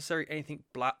not necessarily anything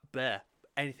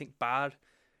anything bad.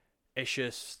 It's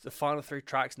just the final 3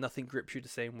 tracks, nothing grips you the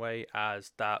same way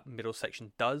as that middle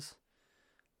section does.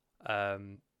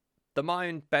 The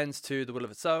Mind Bends to the Will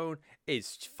of Its Own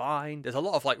is fine. There's a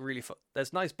lot of like really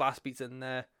there's nice blast beats in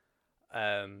there.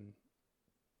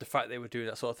 The fact they were doing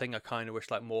that sort of thing, I kind of wish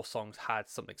like more songs had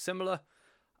something similar.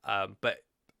 But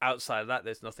outside of that,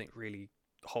 there's nothing really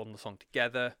holding the song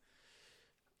together.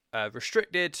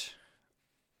 Restricted,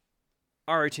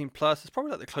 R18 Plus is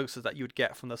probably like the closest that you would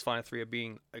get from those final three of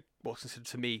being what's considered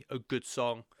to me a good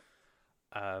song.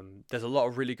 There's a lot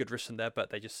of really good riffs in there, but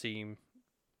they just seem.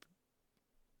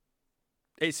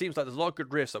 It seems like there's a lot of good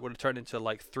riffs that would have turned into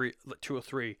like two or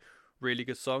three really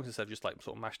good songs instead of just like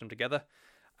sort of mashing them together.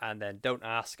 And then Don't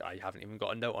Ask, I haven't even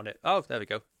got a note on it. Oh, there we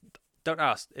go. Don't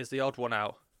Ask is the odd one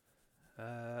out.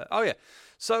 Oh yeah,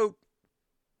 so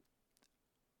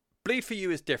Bleed For You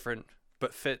is different,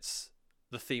 but fits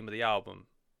the theme of the album,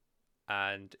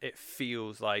 and it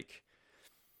feels like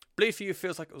Bleed For You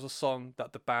feels like it was a song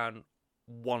that the band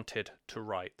wanted to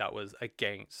write that was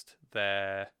against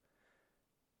their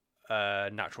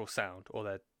natural sound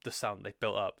or the sound they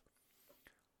built up.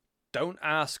 Don't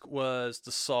Ask was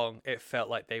the song it felt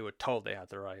like they were told they had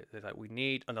to write. They're like, we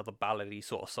need another ballady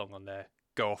sort of song on there.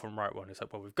 Go off and write one. It's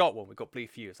like, well, we've got one. We've got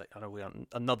Bleed For You. It's like, I know we want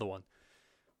another one.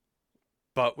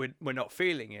 But we're not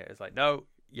feeling it. It's like, no,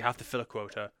 you have to fill a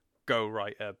quota. Go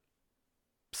write a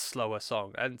slower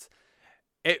song. And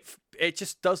it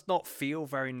just does not feel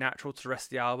very natural to the rest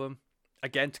of the album.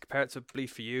 Again, to compare it to Bleed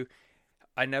For You,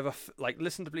 I never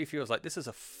listen to Bleed For You. I was like, this is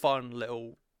a fun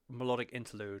little melodic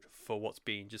interlude for what's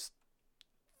been just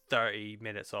 30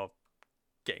 minutes of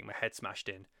getting my head smashed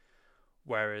in.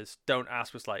 Whereas Don't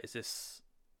Ask was like, is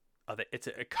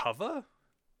it a cover?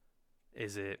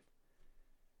 Is it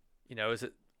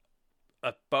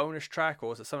a bonus track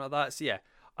or is it something like that? So yeah,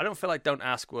 I don't feel like Don't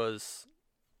Ask was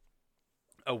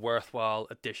a worthwhile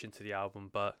addition to the album,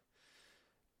 but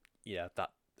yeah,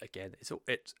 that again,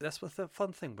 that's what the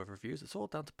fun thing with reviews. It's all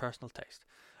down to personal taste.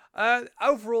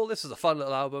 Overall, this is a fun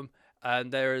little album,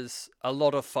 and there is a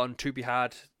lot of fun to be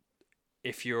had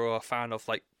if you're a fan of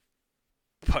like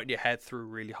putting your head through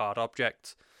really hard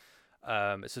objects.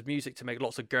 It's a music to make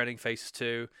lots of gurning faces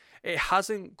to. It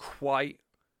hasn't quite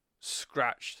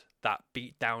scratched that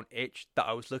beat down itch that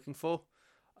I was looking for.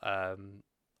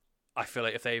 I feel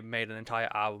like if they made an entire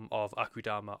album of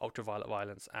Akudama, Ultraviolet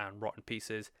Violence, and Rotten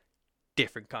Pieces,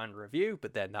 different kind of review,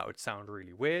 but then that would sound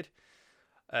really weird.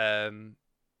 Yeah,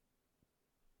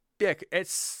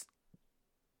 it's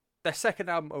their second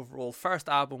album overall, first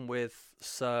album with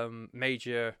some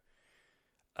major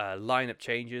lineup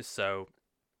changes, so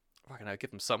I can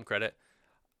give them some credit.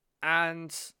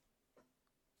 And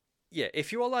yeah,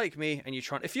 if you are like me and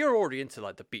if you're already into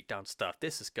like the beatdown stuff,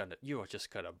 you are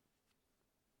just gonna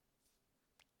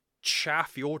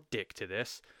chaff your dick to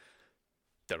this.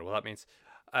 Don't know what that means.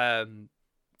 And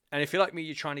if you're like me,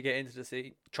 you're trying to get into the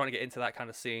scene, trying to get into that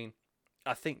kind of scene,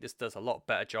 I think this does a lot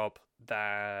better job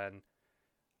than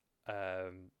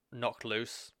Knocked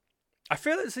Loose. I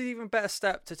feel it's an even better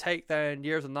step to take than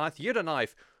Year of the Knife. Year of the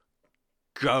Knife,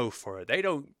 go for it. They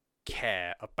don't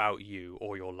care about you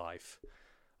or your life.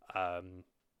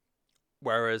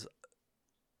 Whereas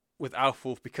with Alpha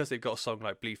Wolf, because they've got a song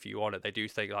like Bleed For You on it, they do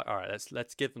think like, all right,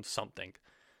 let's give them something.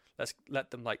 Let's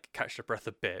let them like catch their breath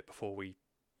a bit before we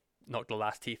knock the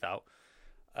last teeth out.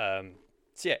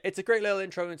 So yeah, it's a great little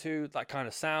intro into that kind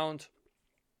of sound.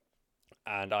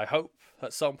 And I hope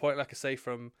at some point, like I say,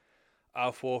 from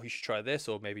Alpha Wolf, you should try this,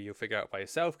 or maybe you'll figure it out by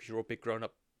yourself because you're all big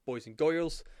grown-up boys and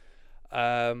girls.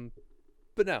 But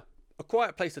now, A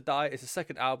Quiet Place to Die is the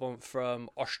second album from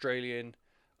Australian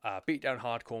beatdown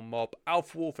hardcore mob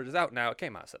Alpha Wolf. It is out now. It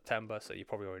came out in September, so you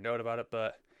probably already know about it.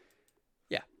 But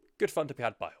yeah, good fun to be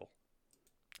had by all.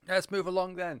 Let's move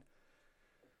along then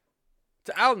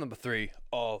to album number 3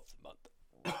 of the month.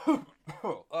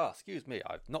 Oh, excuse me.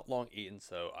 I've not long eaten,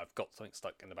 so I've got something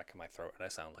stuck in the back of my throat, and I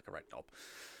sound like a red knob.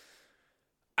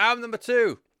 Album number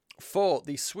 2 for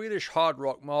the Swedish hard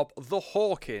rock mob, The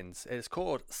Hawkins. It is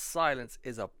called Silence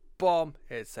Is a Bomb.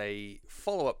 It's a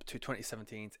follow-up to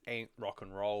 2017's Ain't Rock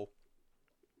and Roll.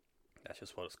 That's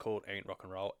just what it's called. Ain't Rock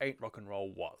and Roll. Ain't Rock and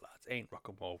Roll what, lads? Ain't Rock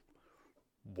and Roll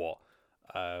what?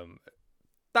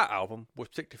 That album was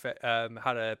particularly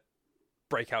had a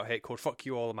breakout hit called Fuck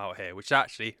You All, I'm Out Here, which is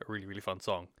actually a really, really fun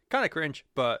song. Kind of cringe,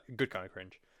 but good kind of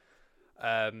cringe.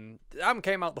 The album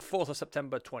came out the 4th of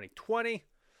September 2020,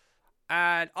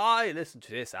 and I listened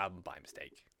to this album by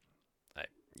mistake.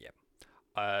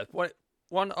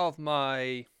 One of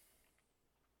my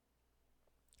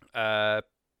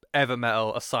ever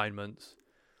metal assignments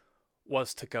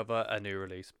was to cover a new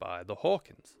release by The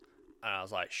Hawkins, and I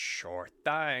was like, sure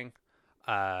thing.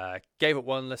 Gave it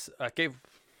one listen. Gave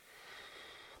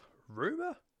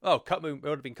Rumor? Oh, Cut Moon. It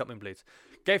would have been Cut Moon Bleeds.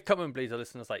 Gave Cut Moon Bleeds a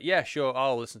listen. I was like, yeah, sure,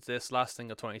 I'll listen to this. Last thing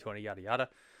of 2020, yada yada.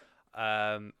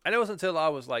 And it wasn't until I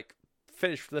was like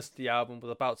finished listening to the album,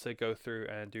 was about to go through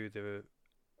and do the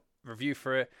review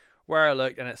for it, where I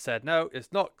looked and it said, no,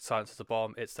 it's not Silence Is a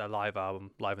Bomb. It's their live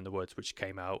album, Live in the Woods, which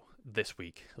came out this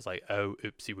week. I was like, oh,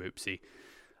 oopsie whoopsie.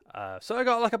 So I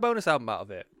got like a bonus album out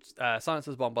of it,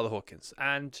 Silencer's Bomb by the Hawkins,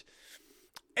 and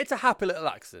it's a happy little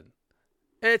accident.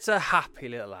 It's a happy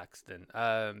little accident.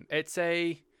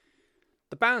 The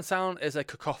band sound is a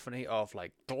cacophony of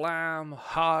like glam,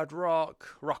 hard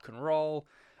rock, rock and roll,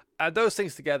 and those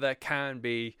things together can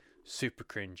be super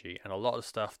cringy. And a lot of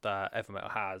stuff that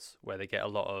Evermetal has, where they get a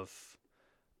lot of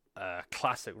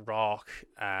classic rock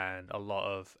and a lot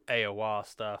of AOR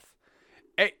stuff,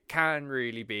 it can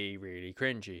really be really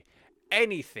cringy.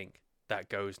 Anything that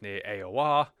goes near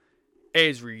AOR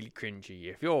is really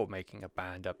cringy. If you're making a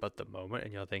band up at the moment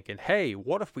and you're thinking, hey,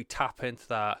 what if we tap into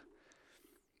that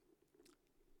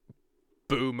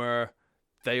boomer,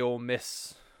 they all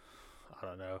miss, I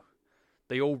don't know,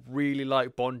 they all really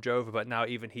like Bon Jovi, but now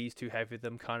even he's too heavy for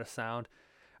them kind of sound.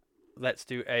 Let's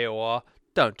do AOR.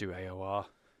 Don't do AOR.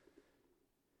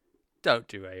 Don't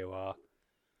do AOR.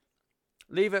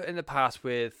 Leave it in the past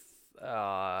with,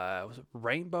 was it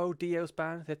Rainbow Dio's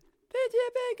band?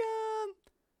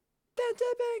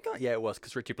 Yeah, it was,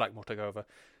 because Richie Blackmore took over.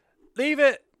 Leave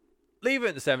it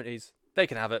in the 70s. They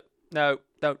can have it. No,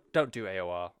 don't do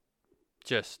AOR.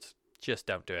 Just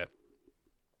don't do it.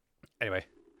 Anyway.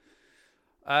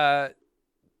 I've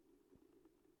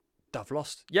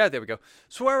lost. Yeah, there we go.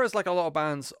 So whereas like a lot of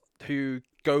bands who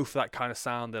go for that kind of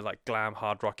sound, they're like glam,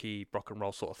 hard rocky, rock and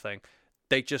roll sort of thing,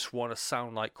 they just want to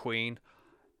sound like Queen.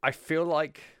 I feel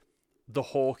like the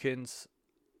Hawkins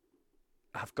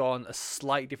have gone a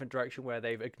slightly different direction, where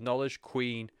they've acknowledged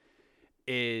Queen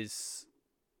is...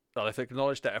 Well, they've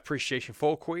acknowledged their appreciation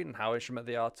for Queen and how instrumental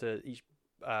they are to each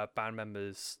band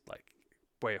member's like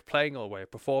way of playing or way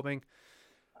of performing.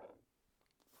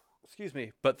 Excuse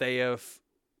me. But they have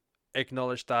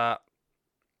acknowledged that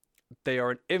they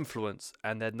are an influence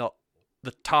and they're not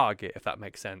the target, if that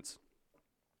makes sense.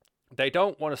 They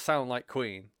don't want to sound like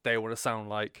Queen. They want to sound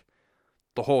like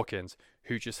the Hawkins,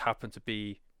 who just happen to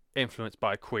be influenced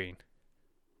by Queen,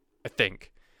 I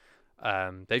think.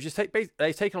 They've just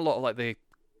they've taken a lot of like the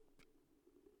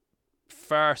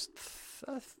first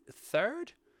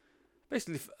third,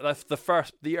 basically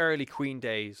the early Queen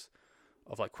days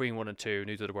of like Queen 1 and 2,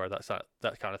 News of the World,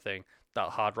 that kind of thing, that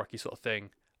hard rocky sort of thing,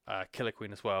 Killer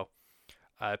Queen as well.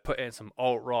 Put in some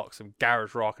alt rock, some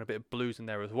garage rock, and a bit of blues in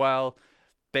there as well.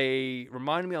 They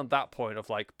remind me on that point of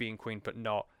like being Queen, but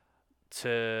not,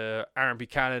 to Aaron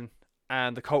Buchanan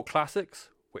and the Cult Classics,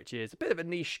 which is a bit of a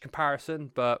niche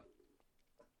comparison, but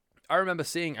I remember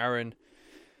seeing Aaron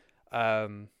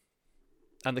and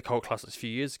the Cult Classics a few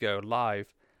years ago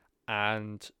live,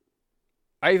 and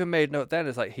I even made note then,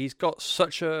 is like he's got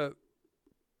such a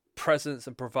presence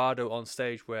and bravado on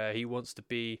stage where he wants to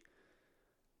be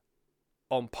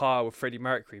on par with Freddie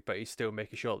Mercury, but he's still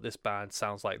making sure that this band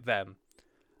sounds like them.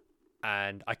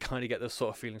 And I kind of get those sort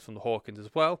of feelings from the Hawkins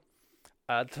as well.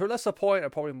 To a lesser point,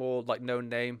 and probably more like known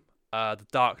name, The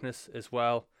Darkness as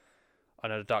well. I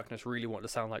know The Darkness really wanted to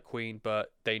sound like Queen,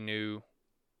 but they knew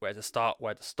where to start,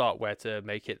 where to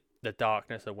make it The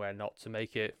Darkness, and where not to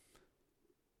make it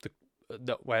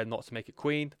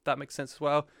Queen. If that makes sense as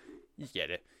well. You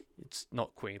get it. It's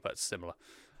not Queen, but it's similar.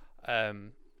 I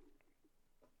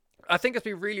think it's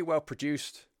been really well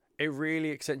produced. It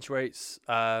really accentuates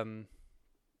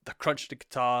the crunch of the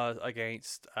guitar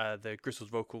against the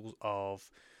grizzled vocals of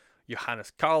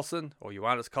Johannes Karlsson.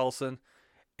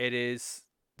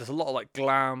 There's a lot of like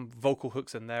glam vocal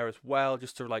hooks in there as well,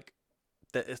 just to like,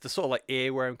 it's the sort of like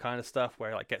earworm kind of stuff where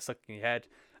it like gets stuck in your head,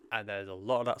 and there's a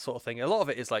lot of that sort of thing. A lot of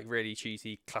it is like really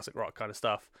cheesy classic rock kind of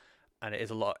stuff, and it is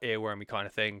a lot of earwormy kind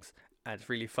of things, and it's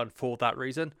really fun for that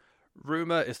reason.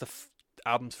 Rumor is the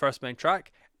album's first main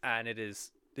track, and it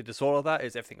is all of that.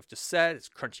 It's everything I've just said. It's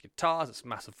crunchy guitars, it's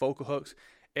massive vocal hooks.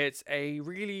 It's a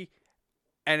really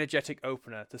energetic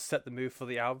opener to set the mood for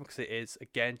the album, because it is,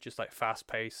 again, just like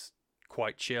fast-paced,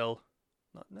 quite chill.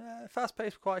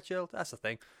 Fast-paced, quite chill, that's the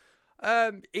thing.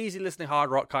 Easy listening hard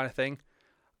rock kind of thing.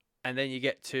 And then you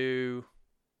get to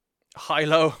High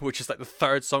Low, which is like the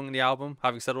third song in the album,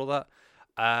 having said all that.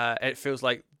 It feels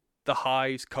like the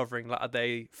Hives covering Latter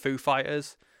Day Foo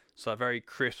Fighters. So a very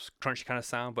crisp, crunchy kind of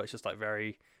sound, but it's just like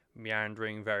very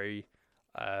meandering, very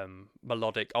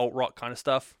melodic alt rock kind of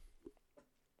stuff.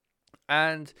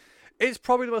 And it's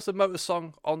probably the most emotive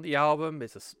song on the album.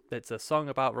 It's a song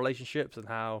about relationships and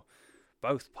how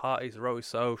both parties are always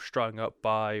so strung up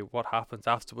by what happens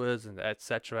afterwards, and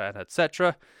etc. and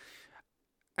etc.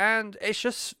 And it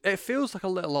feels like a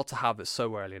little lot to have it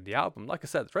so early in the album. Like I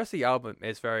said, the rest of the album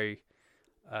is very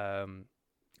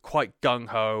quite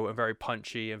gung-ho and very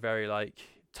punchy and very like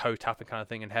toe tapping kind of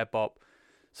thing and head bop.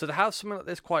 So to have something like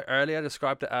this quite early, I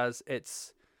described it as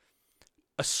it's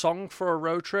a song for a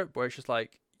road trip, where it's just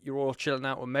like you're all chilling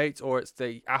out with mates, or it's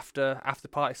the after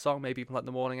party song, maybe even like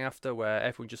the morning after, where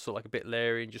everyone just sort of like a bit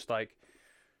leery and just like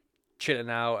chilling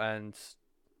out, and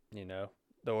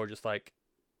they're all just like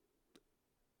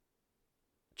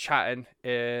chatting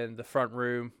in the front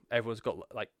room. Everyone's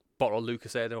got like bottle of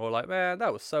Lucozade, and they're all like, "Man,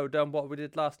 that was so dumb what we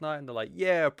did last night." And they're like,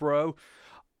 "Yeah, bro,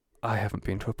 I haven't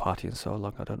been to a party in so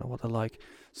long. I don't know what they're like."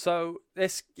 So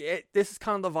this is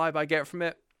kind of the vibe I get from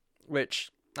it,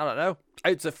 which I don't know.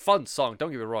 It's a fun song.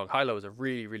 Don't get me wrong. High Low is a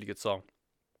really, really good song.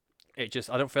 I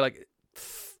don't feel like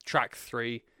track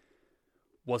 3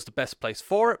 was the best place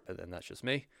for it, but then that's just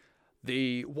me.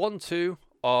 The 1-2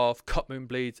 of Cut Moon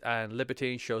Bleeds and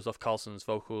Libertine shows off Karlsson's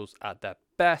vocals at their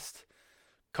best.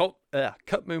 Cut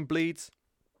Moon Bleeds,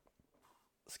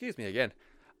 excuse me again,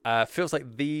 feels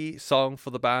like the song for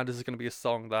the band. This is going to be a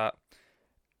song that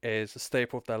is a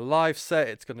staple of their live set.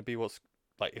 It's going to be what's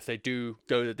like, if they do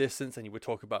go the distance, and you would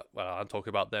talk about, well, I'm talking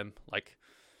about them like,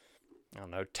 I don't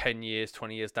know, 10 years,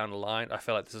 20 years down the line. I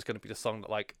feel like this is going to be the song that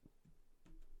like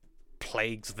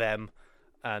plagues them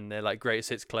and their like greatest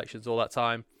hits collections all that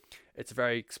time. It's a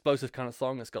very explosive kind of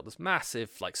song. It's got this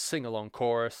massive like sing-along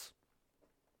chorus.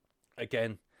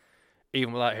 Again,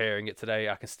 even without hearing it today,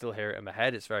 I can still hear it in my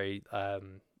head. It's very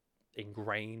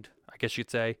ingrained, I guess you'd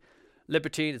say.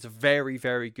 Libertine is a very,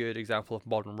 very good example of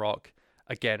modern rock.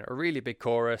 Again, a really big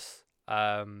chorus.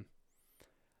 And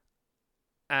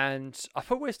I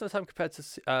put Waste No Time compared to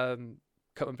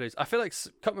Cut Moon Bleeds. I feel like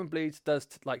Cut Moon Bleeds does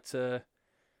like to...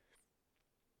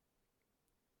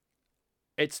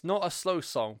 It's not a slow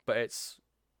song, but it's...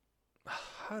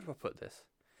 How do I put this?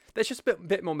 There's just a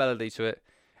bit more melody to it.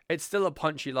 It's still a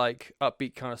punchy, like,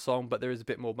 upbeat kind of song, but there is a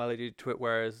bit more melody to it,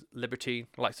 whereas Libertine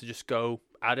likes to just go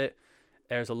at it.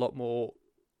 There's a lot more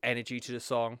energy to the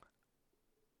song.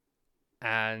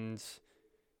 And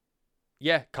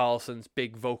yeah, Karlsson's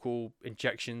big vocal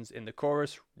injections in the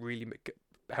chorus really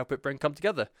help it come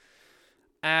together.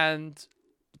 And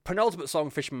penultimate song,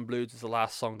 Fisherman Blues, is the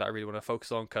last song that I really want to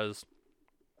focus on, because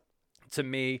to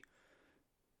me,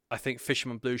 I think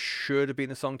Fisherman Blues should have been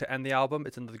the song to end the album.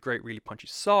 It's another great, really punchy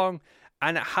song,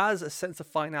 and it has a sense of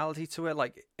finality to it.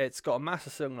 Like, it's got a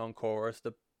massive sing-along chorus.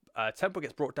 The tempo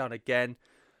gets brought down again.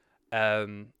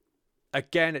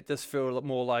 Again, it does feel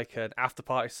more like an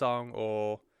after-party song,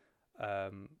 or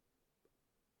a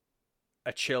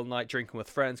chill night drinking with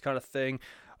friends kind of thing.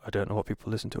 I don't know what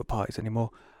people listen to at parties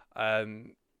anymore.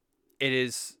 It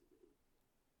is...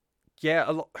 Yeah,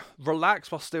 a lot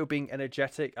relaxed while still being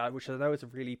energetic, which I know is a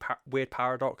really weird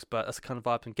paradox, but that's the kind of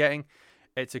vibe I'm getting.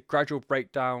 It's a gradual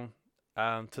breakdown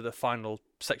to the final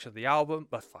section of the album,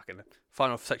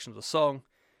 final section of the song.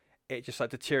 It just like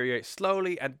deteriorates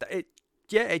slowly, and it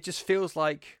just feels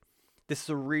like this is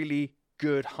a really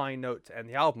good high note to end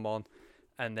the album on,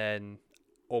 and then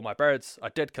All My Birds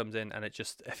Are Dead comes in, and it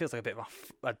feels like a bit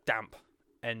of a damp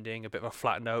ending, a bit of a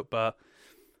flat note, but.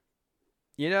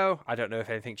 I don't know if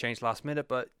anything changed last minute,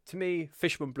 but to me,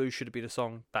 Fisherman Blues should have been the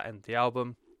song that ended the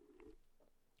album.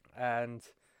 And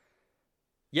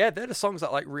yeah, they're the songs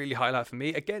that like really highlight for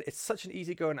me. Again, it's such an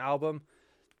easygoing album.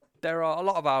 There are a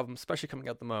lot of albums, especially coming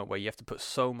out at the moment, where you have to put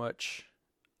so much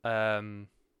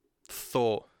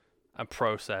thought and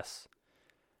process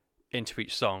into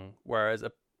each song. Whereas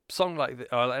a song like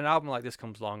an album like this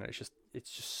comes along, and it's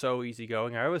just so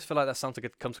easygoing. I always feel like that sounds like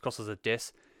it comes across as a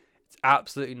diss. It's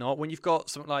absolutely not. When you've got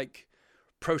something like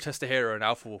Protest the Hero and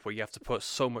Alpha Wolf, where you have to put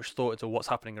so much thought into what's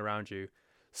happening around you,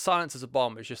 Silence as a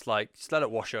Bomb is just like, just let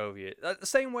it wash over you. The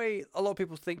same way a lot of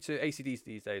people think to AC/DC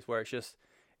these days, where it's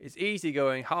easy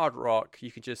going, hard rock.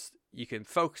 You can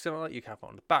focus on it, you can have it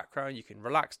on the background, you can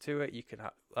relax to it, you can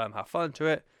have fun to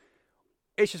it.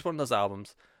 It's just one of those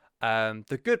albums.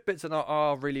 The good bits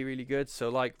are really, really good. So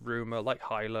like Rumour, like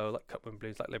High Low, like Cut Moon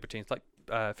Blues, like Libertines, like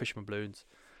Fisherman Blues.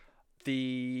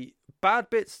 The bad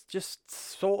bits just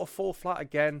sort of fall flat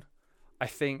again. I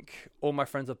think All My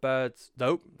Friends Are Birds.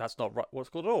 Nope, that's not right. What's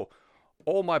called at all.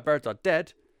 All My Birds Are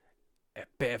Dead. A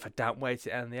bit of a damp way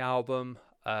to end the album.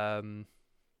 I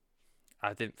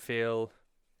didn't feel.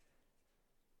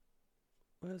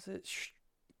 What was it?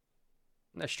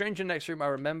 No, Stranger Next Room. I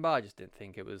remember. I just didn't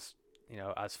think it was,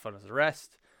 as fun as the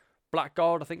rest. Black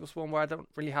God, I think, was one where I don't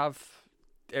really have.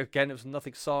 Again, it was a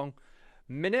nothing song.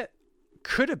 Minute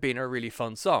could have been a really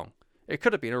fun song. It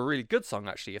could have been a really good song,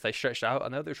 actually, if they stretched out. I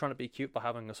know they were trying to be cute by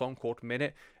having a song called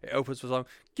Minute. It opens with a song,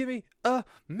 give me a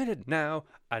minute now,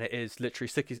 and it is literally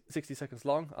 60 seconds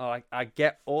long. I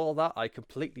get all of that. I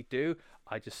completely do.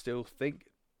 I just still think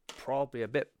probably a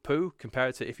bit poo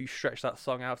compared to if you stretch that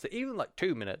song out to even like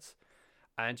 2 minutes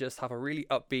and just have a really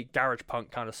upbeat garage punk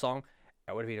kind of song.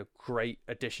 It would have been a great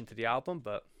addition to the album,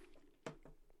 but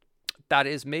that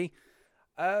is me.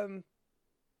 But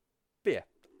yeah,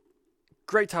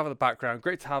 great to have in the background.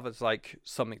 Great to have as like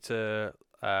something to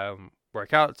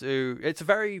work out to. It's a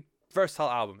very versatile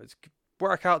album. It's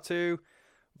work out to,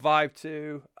 vibe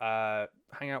to,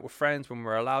 hang out with friends when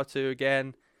we're allowed to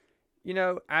again.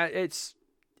 And it's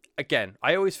again.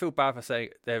 I always feel bad for saying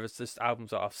there is just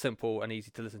albums that are simple and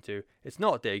easy to listen to. It's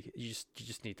not a dig. You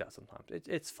just need that sometimes.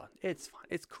 It's fun. It's fine.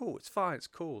 It's cool. It's fine. It's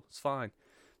cool. It's fine.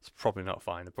 It's probably not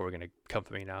fine. They're probably gonna come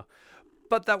for me now.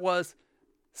 But that was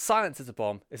Silence is a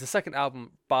Bomb. It's the second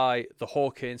album by the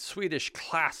Hawkins, Swedish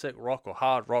classic rock or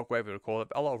hard rock, whatever you want to call it.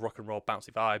 A lot of rock and roll,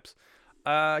 bouncy vibes.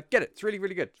 Get it. It's really,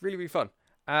 really good. It's really, really fun.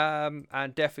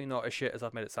 And definitely not as shit as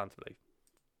I've made it sound to be.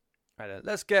 Right then,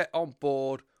 let's get on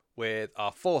board with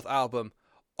our fourth album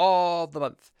of the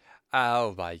month.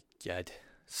 Oh my god.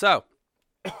 So,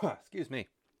 excuse me.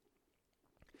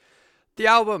 The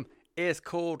album is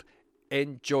called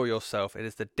Enjoy Yourself. It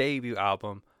is the debut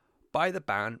album by the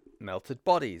band Melted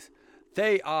Bodies.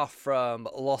 They are from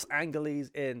Los Angeles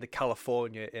in the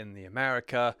California in the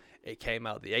America. It came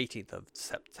out the 18th of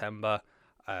September.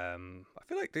 I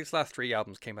feel like these last three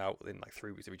albums came out within like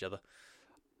 3 weeks of each other.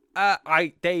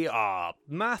 They are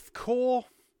mathcore ?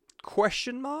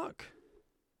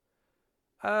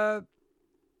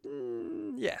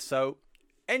 Yeah. So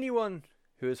anyone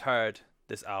who has heard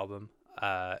this album,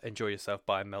 Enjoy Yourself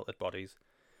by Melted Bodies,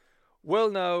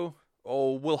 will know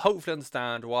or will hopefully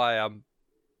understand why I'm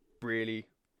really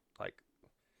like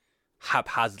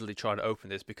haphazardly trying to open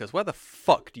this, because where the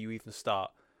fuck do you even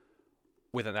start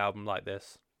with an album like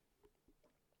this?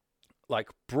 Like,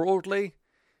 broadly,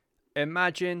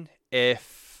 imagine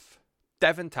if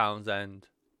Devin Townsend,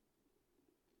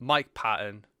 Mike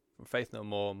Patton from Faith No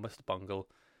More, Mr. Bungle,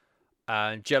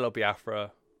 and Jello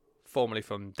Biafra, formerly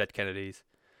from Dead Kennedys,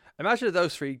 imagine if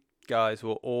those three guys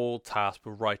were all tasked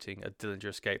with writing a Dillinger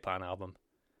Escape Plan album,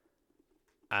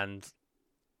 and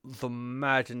the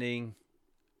maddening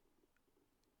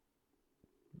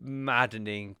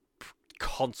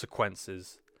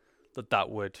consequences that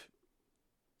would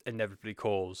inevitably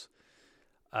cause.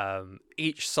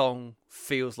 Each song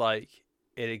feels like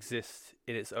it exists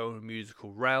in its own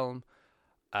musical realm,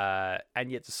 and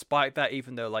yet despite that,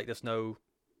 even though like there's no,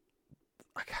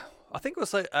 I think it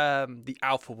was like the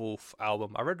Alpha Wolf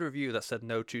album, I read a review that said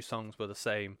no two songs were the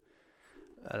same,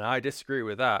 and I disagree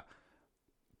with that.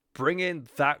 Bringing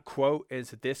that quote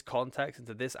into this context,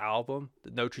 into this album,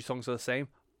 that no two songs are the same,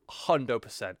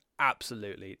 100%,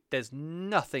 absolutely. There's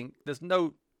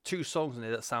no two songs in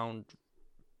it that sound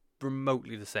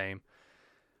remotely the same.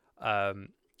 I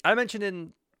mentioned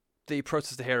in the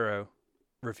Protest to Hero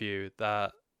review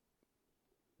that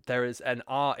there is an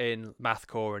art in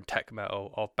mathcore and tech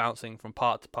metal of bouncing from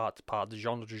part to part to part,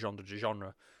 genre to genre to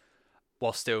genre,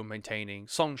 while still maintaining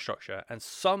song structure. And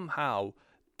somehow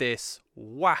this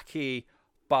wacky,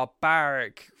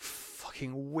 barbaric,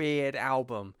 fucking weird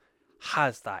album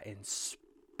has that in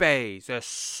spades.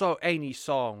 There's any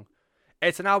song.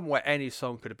 It's an album where any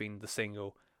song could have been the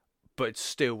single, but it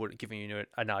still wouldn't give you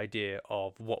an idea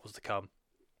of what was to come.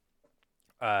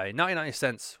 99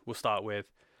 Cents we'll start with.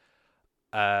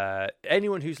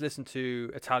 Anyone who's listened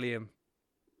to Italian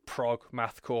prog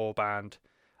mathcore band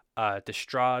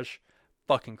Distrage,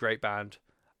 fucking great band.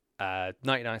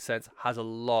 99 Cents has a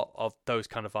lot of those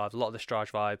kind of vibes, a lot of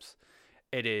Distrage vibes.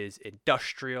 It is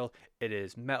industrial, it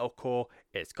is metalcore,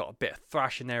 it's got a bit of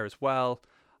thrash in there as well.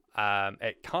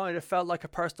 It kind of felt like a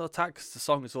personal attack because the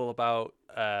song is all about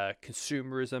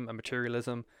consumerism and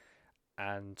materialism,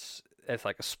 and it's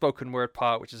like a spoken word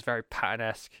part which is very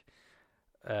Patton-esque.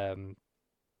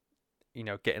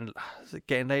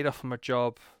 Getting laid off from a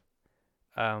job.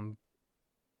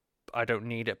 I don't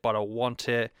need it, but I want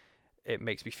it. It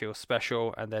makes me feel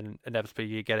special, and then inevitably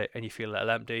you get it and you feel a little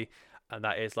empty. And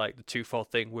that is like the twofold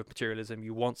thing with materialism.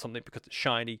 You want something because it's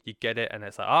shiny, you get it, and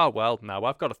it's like, well, now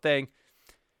I've got a thing.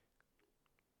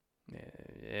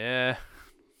 Yeah.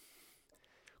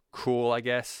 Cool, I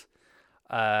guess.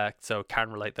 So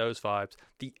can relate those vibes.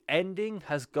 The ending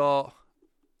has got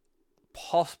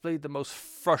possibly the most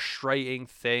frustrating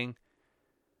thing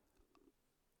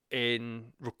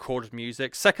in recorded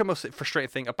music. Second most frustrating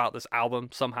thing about this album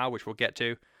somehow, which we'll get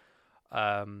to.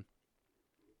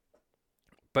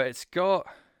 But it's got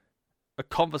a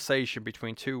conversation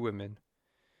between two women.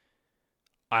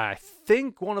 I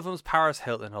think one of them's Paris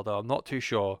Hilton, although I'm not too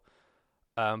sure.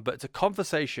 But it's a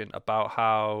conversation about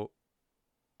how,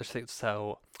 I think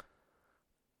so.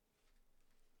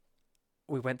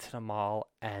 We went to the mall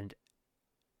and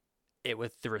it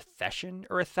was the recession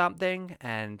or something,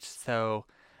 and so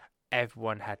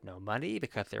everyone had no money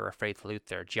because they were afraid to lose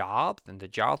their jobs, and the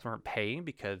jobs weren't paying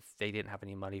because they didn't have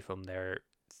any money from their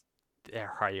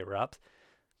their higher ups.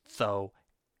 So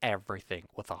everything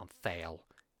was on sale.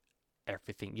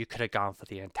 Everything. You could have gone for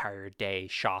the entire day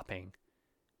shopping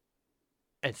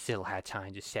and still had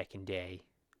time the second day.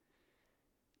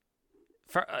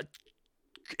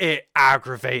 It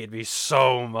aggravated me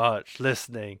so much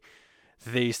listening to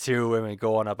these two women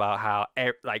go on about how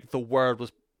like the world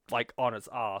was like on its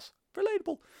ass.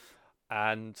 Relatable.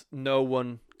 And no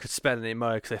one could spend any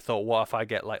money because they thought, what if I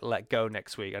get like let go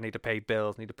next week? I need to pay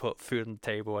bills, need to put food on the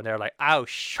table, and they're like, oh,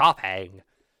 shopping.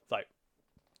 It's like,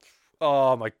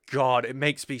 oh my god, it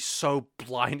makes me so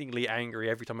blindingly angry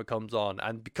every time it comes on.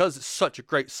 And because it's such a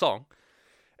great song,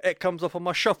 it comes up on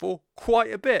my shuffle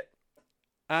quite a bit.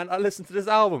 And I listened to this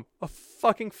album a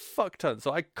fucking fuck ton.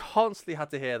 So I constantly had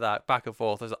to hear that back and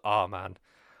forth. I was like, oh man,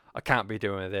 I can't be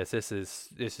doing this. This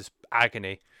is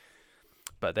agony.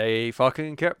 But they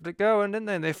fucking kept it going, didn't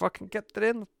they? They fucking kept it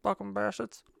in, the fucking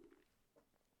bastards.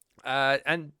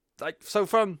 And like, so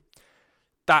from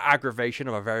that aggravation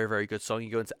of a very, very good song,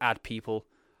 you go into Add People,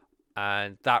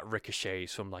 and that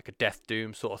ricochets from like a Death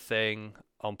Doom sort of thing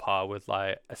on par with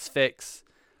like Asphyx,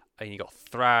 and you got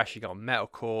thrash, you got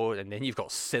metalcore, and then you've got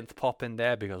synth pop in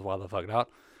there because why the fuck not?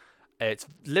 It's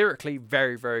lyrically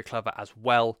very, very clever as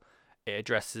well. It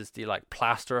addresses the like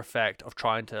plaster effect of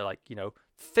trying to like, you know,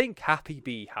 think happy,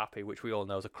 be happy, which we all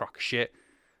know is a crock of shit.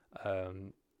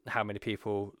 How many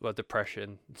people with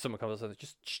depression, someone comes up and says,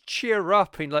 just cheer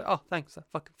up, and you're like, oh, thanks, I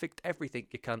fucking fixed everything,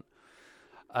 you cunt.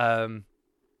 And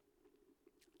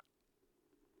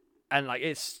like,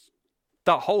 it's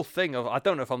that whole thing of, I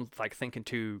don't know if I'm like thinking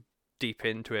too deep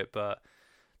into it, but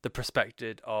the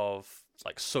perspective of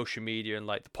like social media and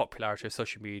like the popularity of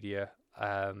social media,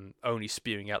 only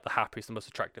spewing out the happiest and most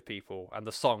attractive people, and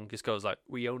the song just goes like,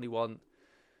 we only want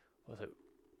the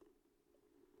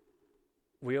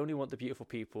beautiful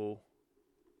people,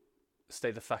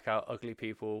 stay the fuck out ugly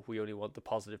people, we only want the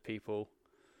positive people,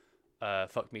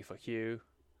 fuck me, fuck you,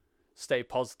 stay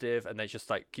positive, and they just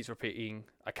like keeps repeating,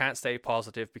 I can't stay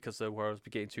positive because the world's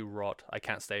beginning to rot, I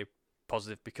can't stay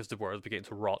positive because the world's beginning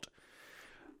to rot.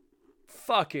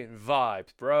 Fucking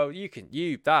vibes, bro.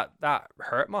 That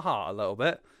hurt my heart a little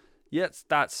bit. Yes,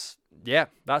 that's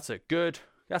a good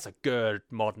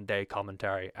modern day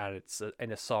commentary, and it's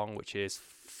in a song which is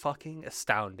fucking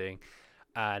astounding.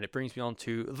 And it brings me on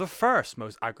to the first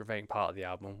most aggravating part of the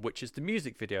album, which is the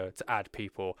music video to Add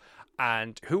People.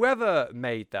 And whoever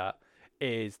made that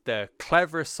is the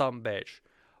cleverest sumbitch,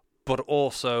 but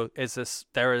also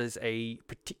there is a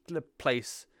particular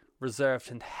place reserved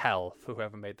in hell for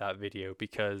whoever made that video,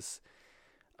 because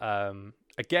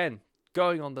again,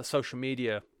 going on the social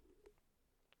media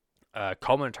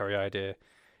commentary idea,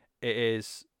 it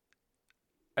is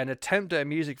an attempt at a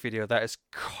music video that is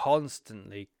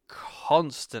constantly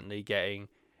getting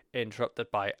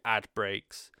interrupted by ad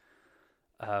breaks,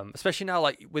 especially now,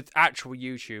 like with actual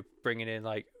YouTube bringing in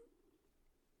like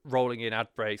rolling in ad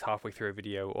breaks halfway through a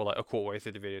video, or like a quarter way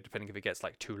through the video, depending if it gets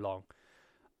like too long.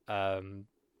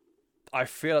 I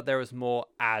feel like there is more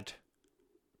ad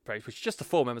breaks, which is just the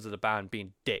four members of the band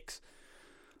being dicks.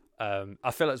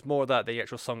 I feel like it's more that the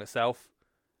actual song itself,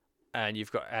 and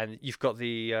you've got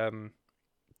the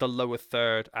lower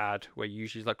third ad where you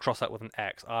usually like cross out with an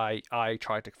X. I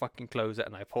tried to fucking close it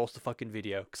and I paused the fucking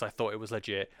video because I thought it was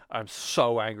legit. I'm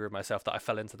so angry with myself that I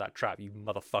fell into that trap, you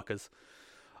motherfuckers.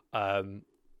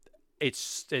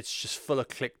 It's just full of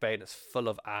clickbait and it's full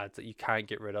of ads that you can't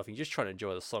get rid of. You're just trying to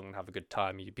enjoy the song and have a good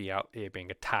time. You'd be out here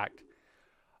being attacked.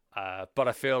 But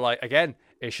I feel like, again,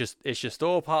 it's just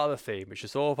all part of the theme. It's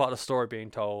just all part of the story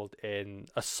being told in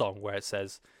a song where it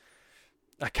says,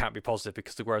 I can't be positive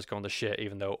because the world's gone to shit,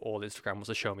 even though all Instagram was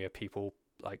to show me are people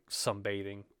like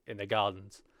sunbathing in their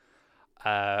gardens.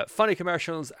 Funny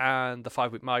commercials, and the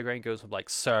 5-week migraine goes from like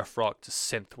surf rock to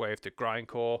synthwave to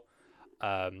grindcore.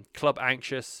 Club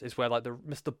Anxious is where like the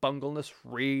Mr. Bungleness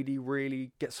really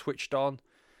gets switched on.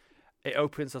 It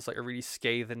opens as like a really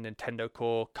scathing Nintendo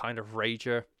core kind of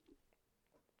rager.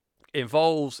 It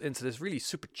evolves into this really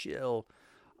super chill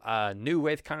new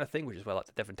wave kind of thing, which is where like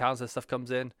the Devin Townsend stuff comes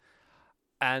in.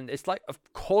 And it's like a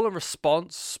call and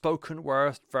response spoken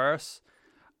word verse,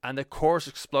 and the chorus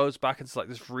explodes back into like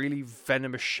this really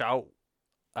venomous shout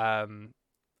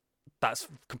that's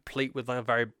complete with like a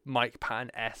very Mike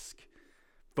Patton-esque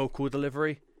vocal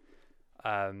delivery.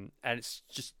 And it's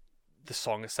just the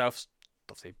song itself,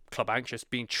 obviously Club Anxious,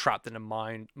 being trapped in a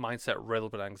mindset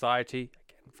riddled with anxiety.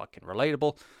 Again, fucking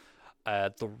relatable.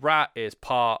 The Rat is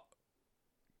part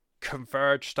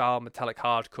Converge style metallic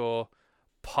hardcore,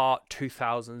 part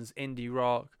 2000s indie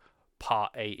rock,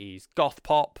 part 80s goth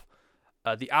pop.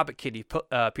 The Abbott Kinney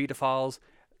pedophiles,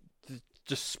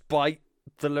 despite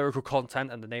the lyrical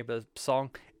content and the name of the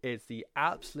song is the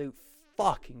absolute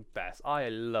fucking best. I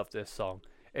love this song.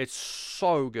 It's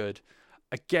so good.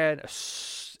 Again,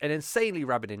 an insanely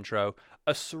rapid intro,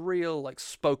 a surreal like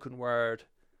spoken word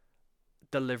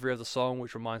delivery of the song,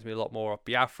 which reminds me a lot more of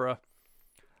Biafra.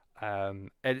 And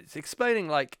it's explaining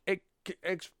like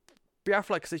it's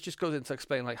Biafra, because it just goes into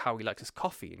explaining like how he likes his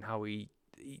coffee and how he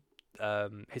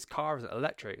his car isn't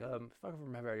electric. If I can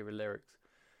remember any of the lyrics.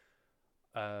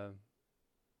 I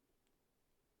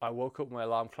woke up when my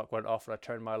alarm clock went off, and I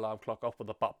turned my alarm clock off with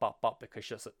a bop bop bop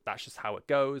because that's just how it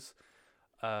goes.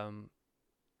 I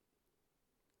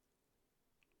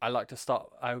like to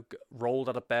start. I rolled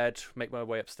out of bed, make my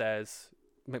way upstairs,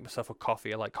 make myself a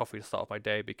coffee. I like coffee to start off my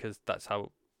day because that's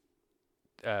how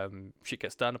shit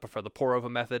gets done. I prefer the pour over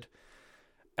method.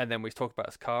 And then we talk about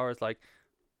his car. It's like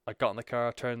I got in the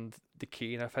car, turned the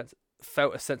key, and I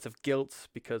felt a sense of guilt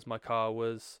because my car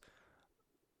was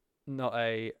not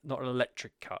an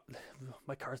electric car.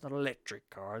 My car is not an electric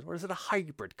car. Or is it a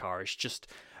hybrid car? It's just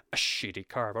a shitty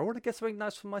car. But I want to get something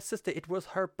nice for my sister. It was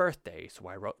her birthday, so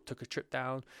I took a trip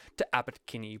down to Abbot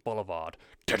Kinney Boulevard.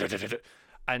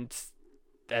 And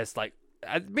there's like,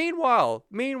 and meanwhile,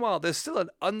 there's still an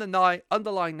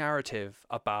underlying narrative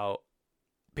about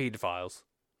pedophiles.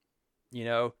 You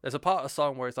know, there's a part of the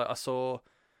song where it's like, I saw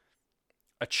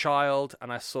a child and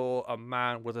I saw a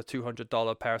man with a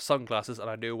 $200 pair of sunglasses, and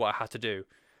I knew what I had to do.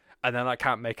 And then I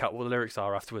can't make out what the lyrics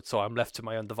are afterwards, so I'm left to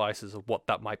my own devices of what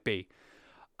that might be.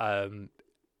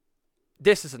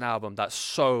 This is an album that's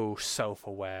so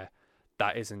self-aware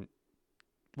that isn't,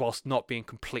 whilst not being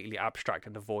completely abstract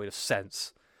and devoid of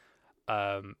sense,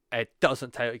 it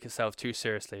doesn't take itself too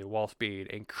seriously whilst being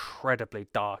incredibly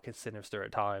dark and sinister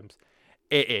at times.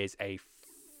 It is a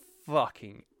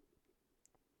fucking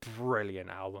brilliant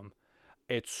album.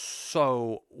 It's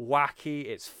so wacky,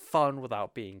 it's fun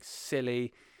without being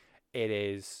silly. It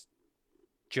is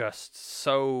just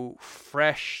so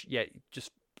fresh, yet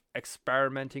just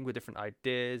experimenting with different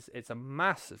ideas. It's a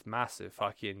massive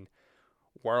fucking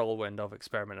whirlwind of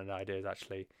experiment and ideas,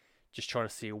 actually. Just trying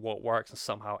to see what works, and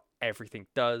somehow everything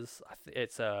does.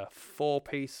 It's a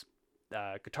 4-piece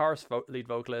guitarist, lead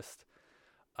vocalist,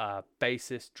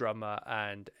 bassist, drummer,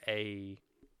 and a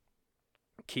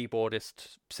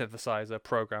keyboardist, synthesizer,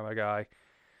 programmer guy.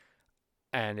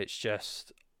 And it's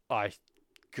just, it's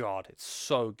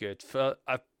so good. For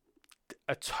a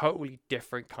totally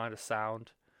different kind of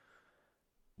sound,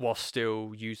 while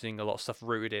still using a lot of stuff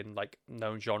rooted in like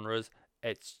known genres.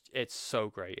 It's so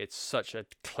great. It's such a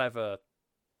clever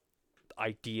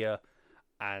idea,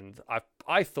 and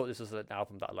I thought this was an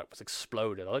album that like was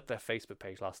exploded. I looked at their Facebook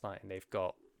page last night, and they've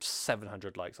got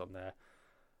 700 likes on there,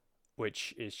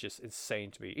 which is just insane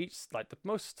to me. Each, like, the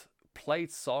most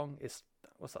played song is,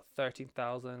 what's that,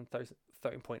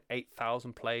 13.8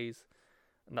 thousand plays,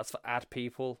 and that's for Ad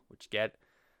People, which you get.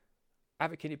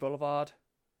 Abbot Kinney Boulevard,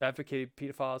 Abbot Kinney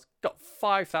Pedophiles, got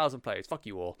 5,000 plays. Fuck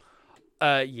you all.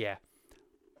 Yeah.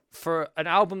 For an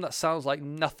album that sounds like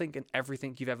nothing and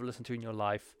everything you've ever listened to in your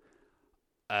life,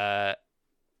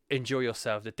 enjoy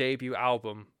yourself. The debut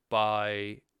album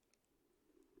by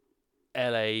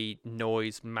LA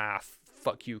Noise Math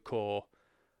Fuck You Core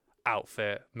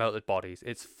outfit, Melted Bodies.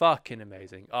 It's fucking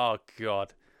amazing. Oh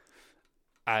god.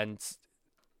 And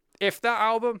if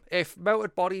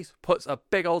Melted Bodies puts a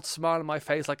big old smile on my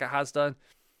face like it has done,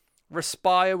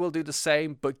 Respire will do the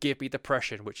same, but give me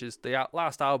Depression, which is the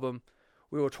last album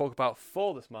we will talk about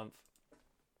for this month.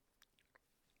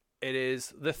 It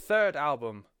is the third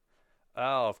album.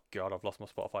 Oh god, I've lost my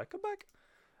Spotify. Come back.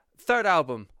 Third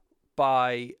album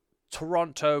by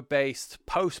Toronto-based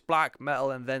post-black metal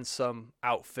and then some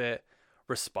outfit,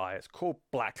 Respire. It's called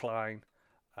Blackline.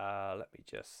 I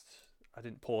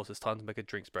didn't pause this time to make a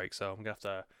drinks break, so I'm gonna have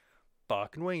to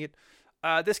bark and wing it.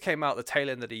 This came out the tail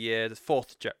end of the year, the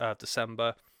 4th of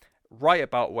December, right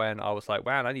about when I was like,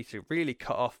 man, I need to really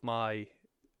cut off my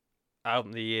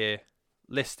album of the year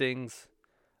listings.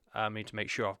 I need to make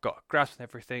sure I've got a grasp on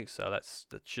everything, so let's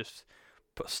just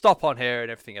put a stop on here, and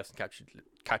everything else can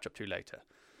catch up to later.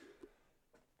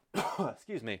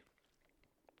 Excuse me.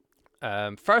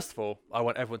 First of all, I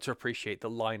want everyone to appreciate the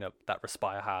lineup that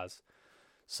Respire has.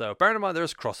 So bear in mind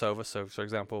there's crossover. So for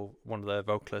example, one of the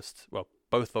vocalists, well,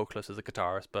 both vocalists is a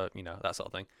guitarist, but you know, that sort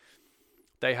of thing.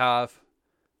 They have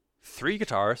 3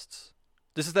 guitarists.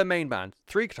 This is their main band.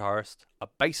 3 guitarists, a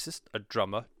bassist, a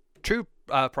drummer, 2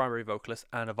 primary vocalists,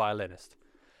 and a violinist.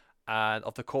 And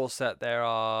of the core set, there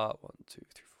are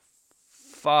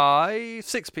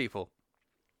 6 people.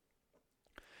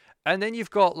 And then you've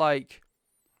got like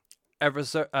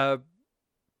a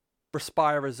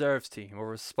Respire reserves team, or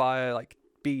Respire like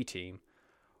B team,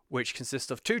 which consists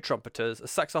of 2 trumpeters, a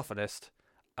saxophonist,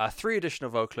 3 additional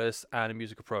vocalists, and a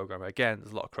musical programmer. Again,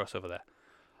 there's a lot of crossover there.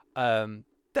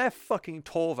 Their fucking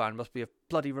tour van must be a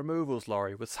bloody removals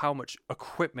lorry with how much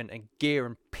equipment and gear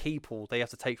and people they have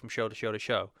to take from show to show to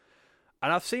show.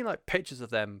 And I've seen like pictures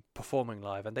of them performing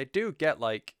live, and they do get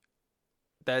like,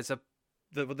 there's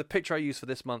the picture I used for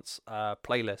this month's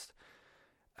playlist.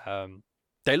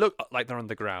 They look like they're on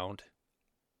the ground,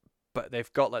 but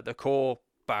they've got like the core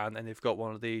band and they've got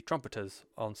one of the trumpeters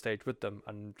on stage with them.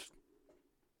 And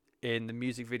in the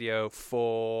music video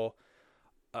for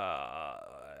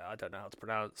I don't know how to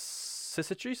pronounce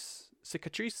Cicatrice,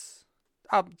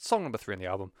 song number 3 in the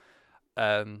album.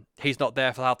 He's not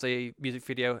there for half the music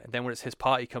video, and then when it's his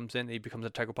part, he comes in. He becomes an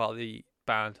integral part of the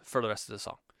band for the rest of the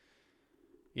song.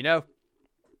 You know,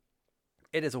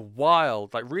 it is a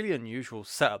wild, like really unusual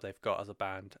setup they've got as a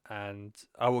band, and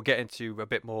I will get into a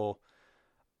bit more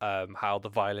how the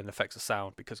violin affects the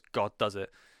sound, because God does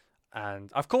it. And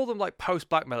I've called them like post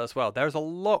black metal as well. There's a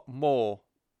lot more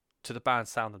to the band's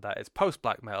sound than that. It's post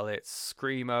black metal, it's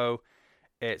screamo,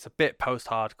 it's a bit post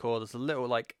hardcore. There's a little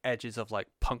like edges of like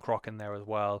punk rock in there as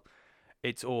well.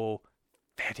 It's all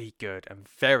very good and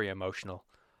very emotional.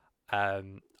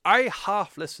 I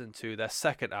half listened to their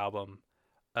second album,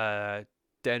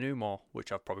 Denouement,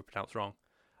 which I've probably pronounced wrong,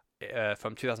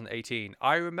 from 2018.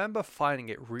 I remember finding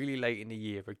it really late in the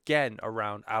year, again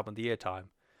around album of the year time,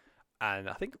 and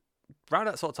I think around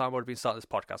that sort of time I would have been starting this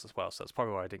podcast as well, so that's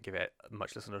probably why I didn't give it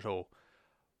much listen at all.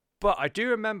 But I do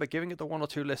remember giving it the 1 or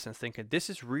 2 listens, thinking this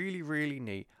is really, really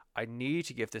neat. I need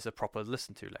to give this a proper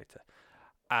listen to later.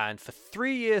 And for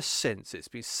 3 years since, it's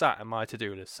been sat on my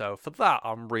to-do list. So for that,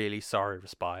 I'm really sorry,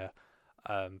 Respire.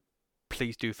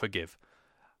 Please do forgive.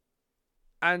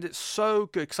 And it's so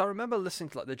good, because I remember listening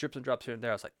to like the drips and drabs here and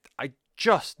there. I was like, I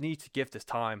just need to give this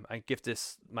time and give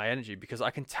this my energy, because I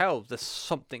can tell there's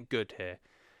something good here.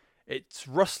 It's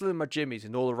rustling my jimmies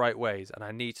in all the right ways, and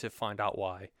I need to find out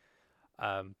why.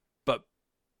 But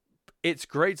it's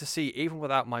great to see, even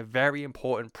without my very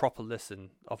important proper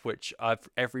listen, of which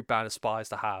every band aspires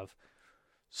to have,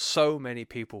 so many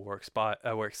people were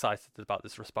excited about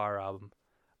this Respire album.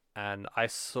 And I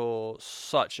saw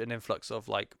such an influx of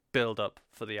like build up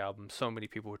for the album. So many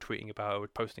people were tweeting about it, were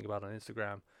posting about it on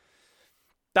Instagram.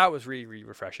 That was really, really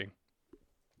refreshing.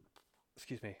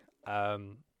 Excuse me.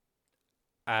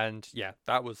 And yeah,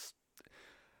 that was,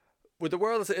 with the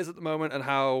world as it is at the moment and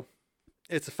how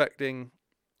it's affecting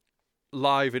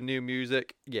live and new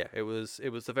music. Yeah, it was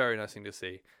a very nice thing to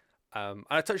see. And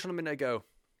I touched on a minute ago,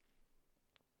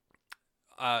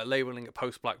 labeling it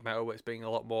post black metal, where it's being a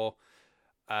lot more.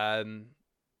 I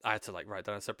had to like write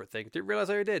down a separate thing. Didn't realize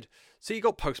I did. So you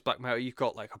got post black metal, you've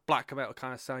got like a black metal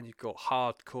kind of sound, you've got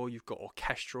hardcore, you've got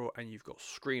orchestral, and you've got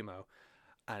screamo.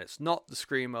 And it's not the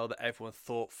screamo that everyone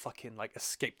thought fucking like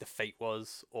Escape the Fate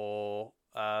was, or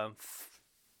I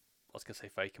was gonna say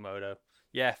Fakemoto.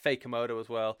 Yeah, Fakemoto as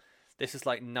well. This is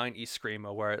like 90s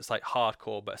screamo, where it's like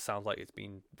hardcore, but it sounds like it's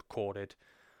been recorded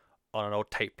on an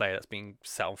old tape player that's being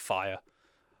set on fire.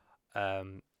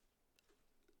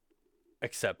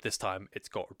 Except this time it's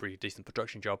got a pretty decent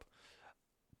production job.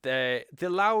 The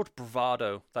loud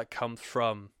bravado that comes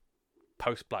from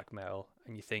post black metal,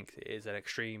 and you think it is an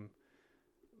extreme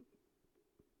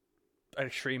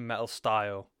metal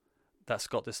style that's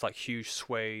got this like huge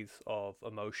swathe of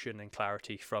emotion and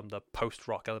clarity from the post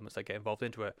rock elements that get involved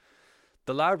into it.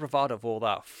 The loud bravado of all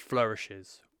that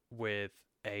flourishes with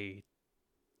a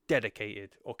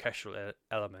dedicated orchestral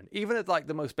element. Even at like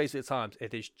the most basic of times,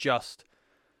 it is just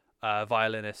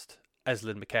violinist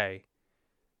Eslyn McKay.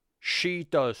 She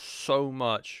does so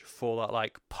much for that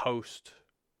like post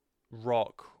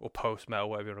rock or post metal,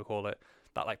 whatever you want to call it,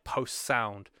 that like post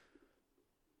sound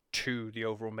to the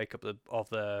overall makeup of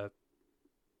the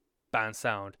band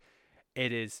sound.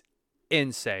 It is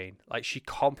insane. Like, she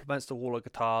complements the wall of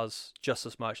guitars just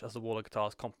as much as the wall of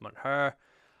guitars complement her.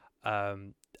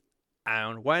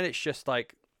 And when it's just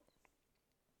like,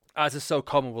 as is so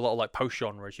common with a lot of like post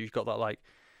genres, you've got that like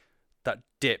that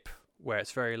dip where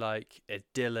it's very like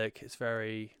idyllic, it's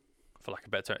very, for lack of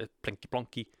a better term, it's plinky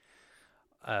plonky.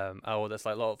 Or there's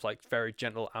like a lot of like very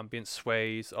gentle ambient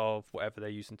sways of whatever they're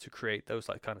using to create those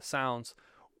like kind of sounds.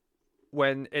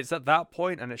 When it's at that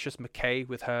point and it's just McKay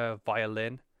with her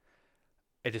violin,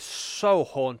 it is so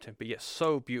haunting, but yet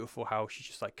so beautiful how she's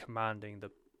just like commanding the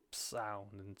sound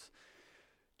and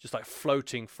just like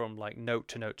floating from like note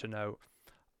to note to note.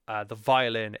 The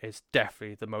violin is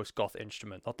definitely the most goth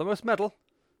instrument, not the most metal.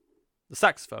 The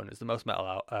saxophone is the most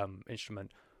metal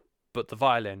instrument, but the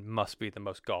violin must be the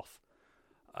most goth.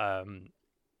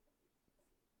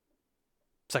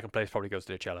 Second place probably goes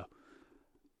to the cello.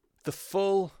 The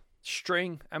full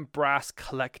String and brass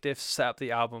collective set up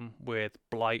the album with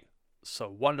Blight so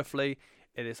wonderfully.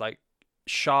 It is like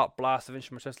sharp blast of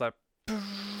instruments, just like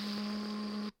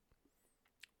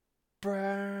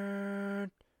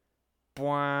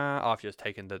I've just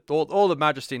taken all the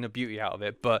majesty and the beauty out of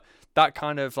it, but that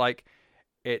kind of like,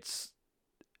 it's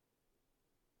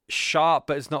sharp,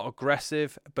 but it's not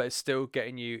aggressive, but it's still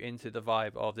getting you into the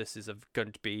vibe of this is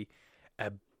going to be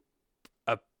a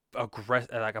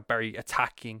like a very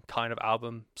attacking kind of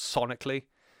album sonically.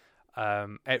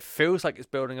 It feels like it's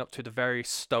building up to the very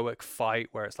stoic fight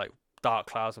where it's like dark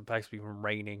clouds and basically even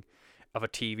raining of a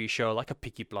TV show like a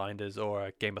Peaky Blinders or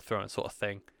a Game of Thrones sort of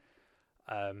thing.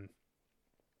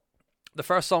 The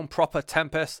first song, proper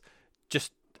Tempest,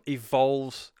 just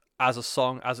evolves as a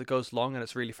song as it goes along, and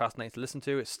it's really fascinating to listen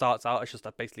to. It starts out as just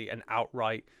basically an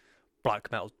outright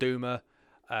black metal doomer.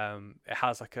 It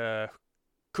has like a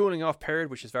cooling off period,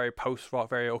 which is very post-rock,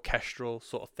 very orchestral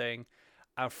sort of thing.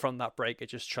 And from that break, it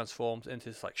just transforms into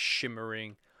this like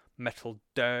shimmering metal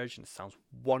dirge, and it sounds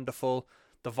wonderful.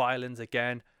 The violins,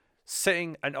 again,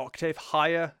 sitting an octave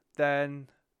higher than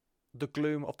the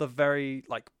gloom of the very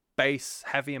like bass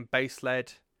heavy and bass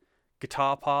led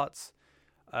guitar parts.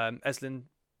 Eslin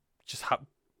just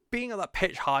being at that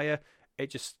pitch higher, it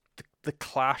just the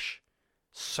clash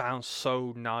sounds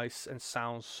so nice and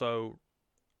sounds so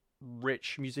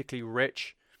rich, musically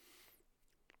rich.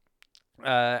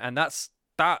 And that's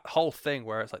that whole thing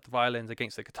where it's like the violins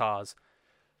against the guitars.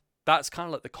 That's kind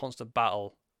of like the constant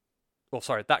battle. Well,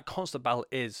 sorry, that constant battle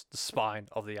is the spine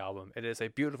of the album. It is a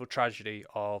beautiful tragedy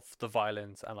of the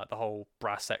violins and like the whole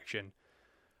brass section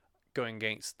going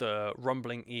against the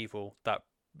rumbling evil that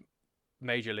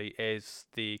majorly is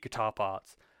the guitar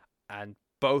parts. And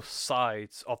both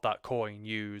sides of that coin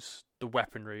use the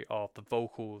weaponry of the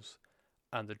vocals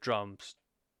and the drums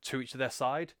to each of their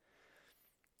side.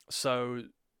 So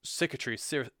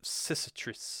Cicatrice,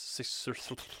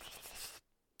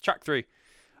 track 3,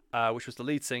 which was the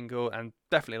lead single and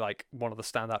definitely like one of the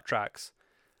standout tracks.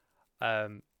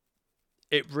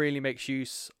 It really makes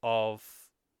use of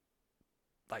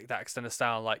like that extended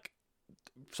sound,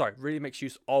 really makes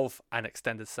use of an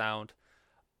extended sound.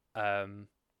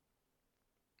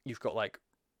 You've got like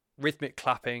rhythmic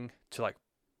clapping to like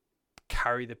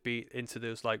carry the beat into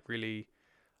those like really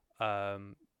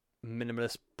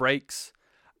minimalist breaks,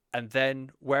 and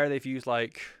then where they've used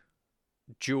like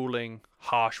dueling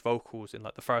harsh vocals in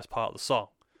like the first part of the song,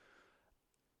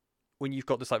 when you've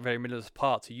got this like very minimalist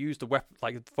part to use the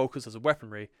vocals as a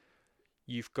weaponry,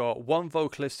 you've got one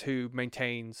vocalist who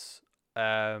maintains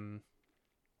like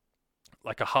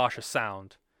a harsher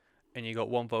sound, and you got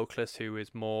one vocalist who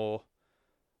is more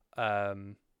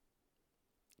kind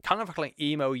of like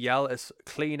emo yell. It's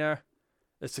cleaner,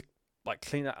 it's a like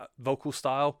cleaner vocal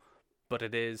style, but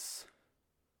it is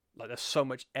like there's so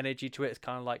much energy to it. It's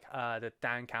kind of like the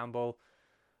Dan Campbell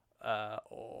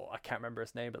or I can't remember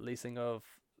his name, but lead singer of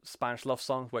Spanish Love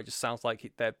Songs, where it just sounds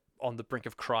like they're on the brink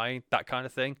of crying, that kind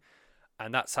of thing.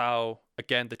 And that's how,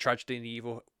 again, the tragedy and the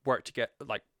evil work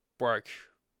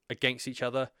against each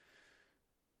other,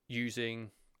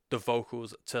 using the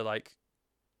vocals to like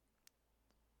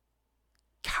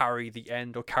carry the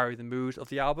end or carry the mood of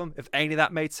the album. If any of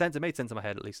that made sense, it made sense in my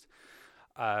head at least.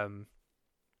 And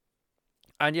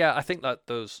yeah, I think that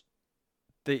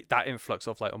that influx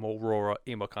of like a more raw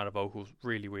emo kind of vocals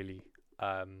really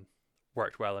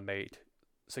worked well and made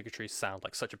Cicatrice sound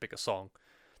like such a bigger song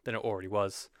than it already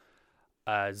was.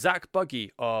 Zach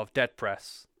Buggy of Dead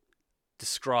Press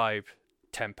described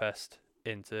Tempest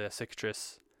into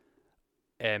Cicatrice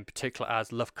in particular as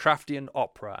Lovecraftian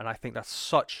opera, and I think that's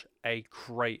such a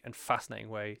great and fascinating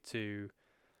way to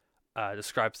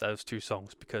describe those two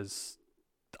songs, because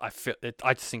I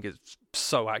just think it's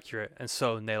so accurate and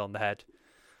so nail on the head.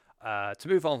 To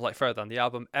move on like further on the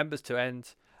album, Embers to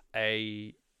End,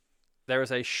 there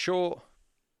is a short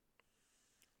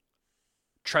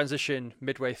transition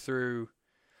midway through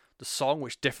the song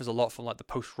which differs a lot from like the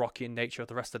post-rockian nature of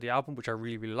the rest of the album, which I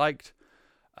really liked.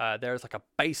 There's like a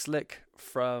bass lick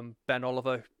from Ben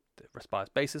Oliver, the Respire's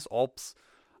bassist, Obs,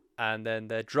 and then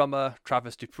their drummer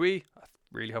Travis Dupuis, I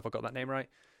really hope I got that name right,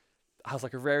 has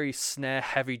like a very snare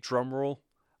heavy drum roll,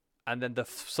 and then the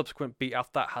subsequent beat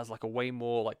after that has like a way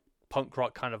more like punk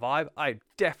rock kind of vibe. I'm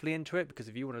definitely into it, because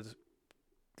if you want to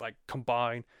like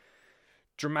combine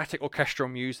dramatic orchestral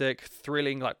music,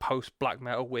 thrilling like post black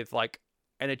metal with like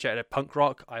energetic punk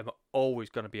rock, I'm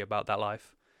always going to be about that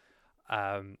life.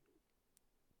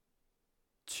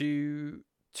 To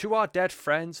Our Dead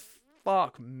Friends,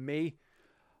 fuck me,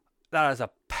 that is a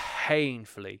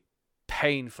painfully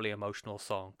emotional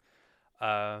song.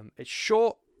 It's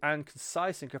short, and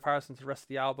concise in comparison to the rest of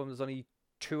the album. There's only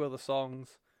 2 other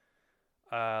songs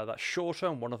that's shorter,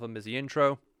 and one of them is the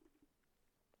intro.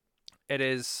 It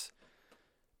has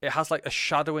like a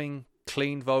shadowing,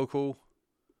 clean vocal,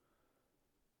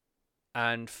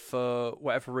 and for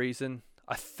whatever reason,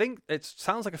 I think it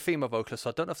sounds like a female vocalist, so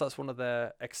I don't know if that's one of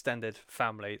their extended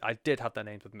family. I did have their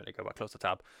names a minute ago, but I closed the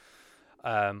tab.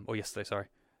 Or yesterday, sorry.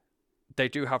 They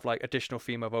do have like additional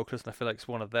female vocalists, and I feel like it's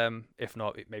one of them. If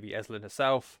not, maybe Eslin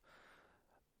herself.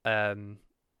 And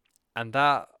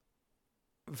that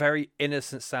very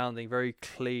innocent sounding, very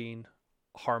clean,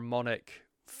 harmonic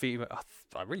female.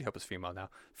 I really hope it's female now.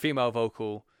 Female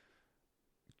vocal,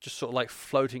 just sort of like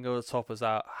floating over the top as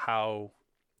that how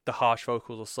the harsh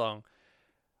vocals are sung.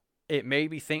 It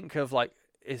made me think of like,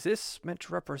 is this meant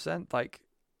to represent like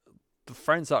the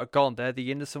friends that are gone? They're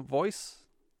the innocent voice,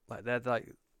 like they're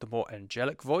like the more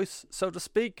angelic voice, so to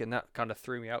speak, and that kind of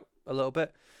threw me out a little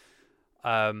bit.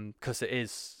 Because it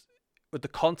is, with the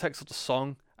context of the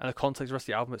song and the context of the rest of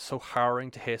the album, it's so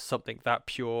harrowing to hear something that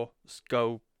pure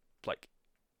go like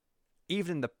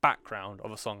even in the background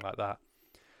of a song like that.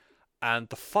 And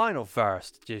the final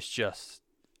verse is just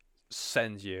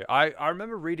sends you. I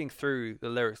remember reading through the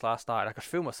lyrics last night, and I could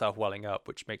feel myself welling up,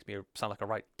 which makes me sound like a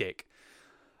right dick.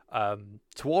 To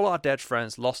all our dead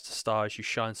friends lost to stars, you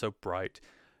shine so bright.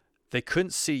 They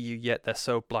couldn't see you, yet they're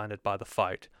so blinded by the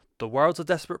fight. The world's a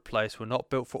desperate place, we're not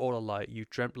built for all alike. You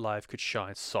dreamt life could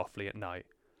shine softly at night.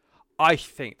 I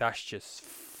think that's just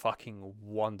fucking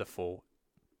wonderful.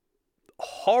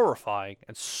 Horrifying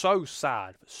and so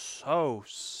sad, but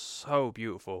so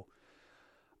beautiful.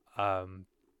 That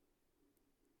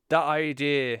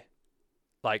idea,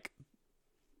 like,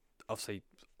 obviously,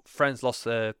 friends lost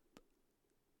their,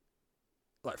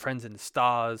 like, friends in the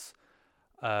stars,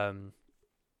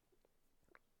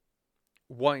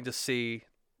 wanting to see,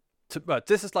 but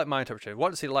this is like my interpretation,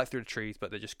 wanting to see the light through the trees,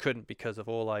 but they just couldn't because of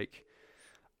all, like,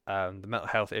 the mental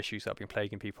health issues that have been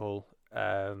plaguing people,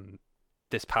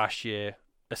 this past year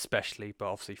especially,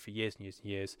 but obviously for years and years and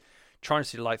years, trying to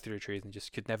see the light through the trees and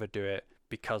just could never do it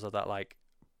because of that, like,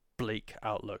 bleak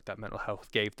outlook that mental health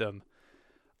gave them.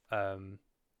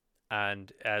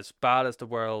 And as bad as the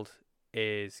world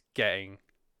is getting,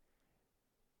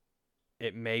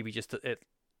 it may be just that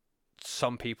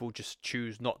some people just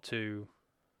choose not to,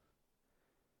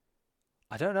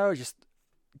 I don't know, just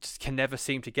can never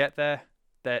seem to get there.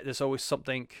 There's always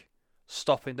something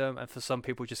stopping them, and for some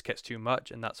people it just gets too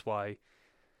much, and that's why,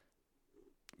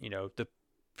 you know, the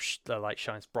light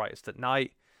shines brightest at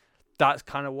night. That's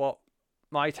kind of what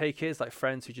my take is, like,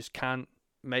 friends who just can't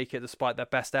make it despite their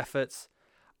best efforts.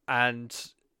 And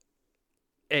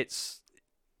it's,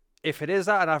 if it is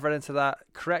that, and I've read into that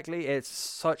correctly, it's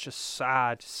such a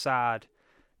sad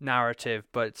narrative,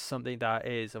 but it's something that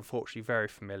is unfortunately very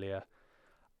familiar.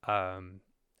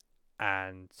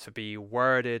 And to be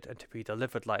worded and to be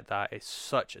delivered like that is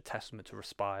such a testament to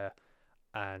Respire,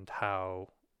 and how,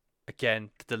 again,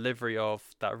 the delivery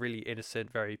of that really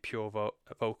innocent, very pure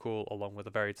vocal, along with a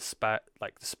very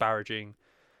disparaging,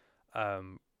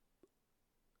 like,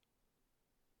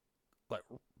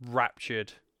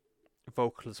 raptured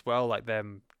vocal as well, like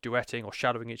them duetting or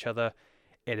shadowing each other.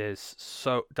 It is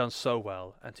so done so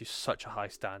well and to such a high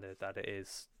standard that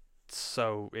it's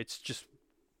just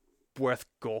worth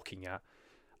gawking at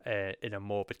in a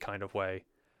morbid kind of way.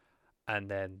 And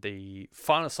then the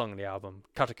final song on the album,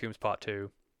 Catacombs Part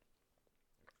 2,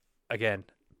 again,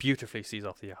 beautifully sees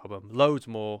off the album. Loads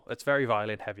more. It's very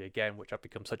violin heavy again, which I've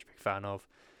become such a big fan of.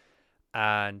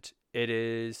 And it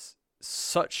is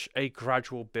such a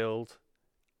gradual build.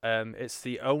 It's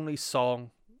the only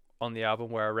song on the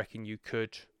album where I reckon you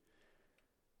could,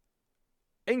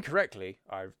 incorrectly,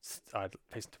 I'd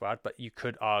hasten to add, but you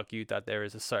could argue that there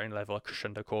is a certain level of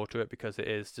crescendo chord to it, because it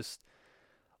is just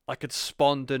like a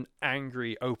despondent,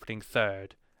 angry opening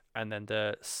third, and then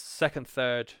the second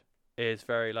third is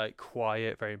very, like,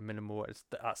 quiet, very minimal.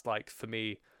 That's, like, for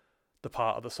me, the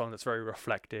part of the song that's very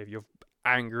reflective. You're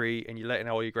angry and you're letting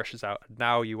all your aggressions out, and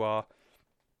now you are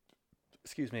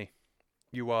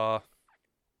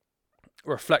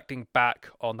reflecting back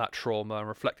on that trauma and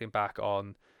reflecting back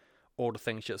on all the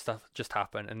things that just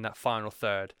happened. And that final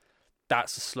third,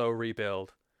 that's a slow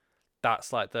rebuild.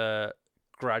 That's like the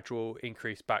gradual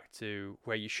increase back to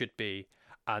where you should be.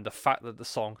 And the fact that the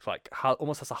song, like,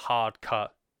 almost has a hard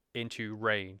cut into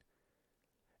rain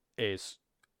is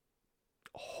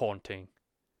haunting.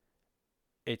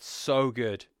 It's so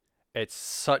good. It's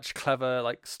such clever,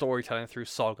 like, storytelling through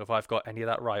song, if I've got any of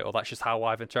that right, or that's just how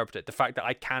I've interpreted it. The fact that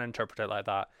I can interpret it like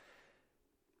that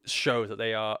shows that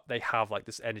they have, like,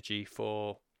 this energy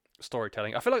for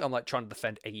storytelling. I feel like I'm, like, trying to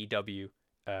defend AEW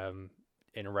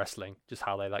in wrestling, just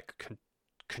how they like can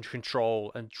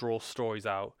control and draw stories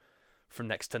out from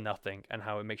next to nothing, and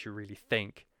how it makes you really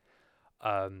think.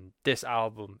 This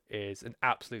album is an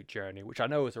absolute journey, which I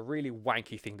know is a really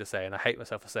wanky thing to say, and I hate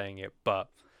myself for saying it, but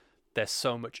there's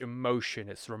so much emotion.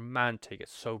 It's romantic.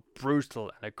 It's so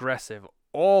brutal and aggressive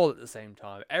all at the same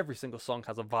time. Every single song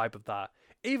has a vibe of that.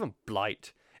 Even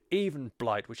Blight,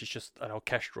 which is just an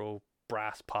orchestral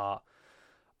brass part.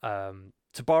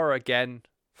 To borrow again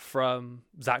from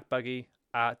Zach Buggy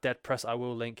at Dead Press, I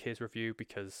will link his review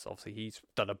because obviously he's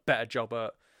done a better job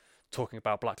at talking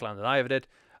about Black Land than I ever did.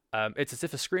 It's as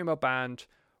if a screamo band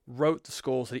wrote the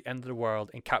scores to the end of the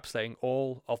world, encapsulating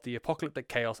all of the apocalyptic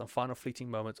chaos and final fleeting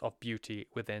moments of beauty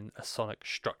within a sonic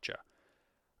structure.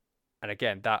 And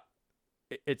again, that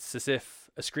it's as if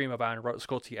a screamo band wrote the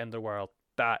score to the end of the world.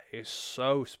 That is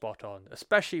so spot on,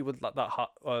 especially with like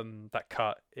that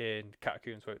cut in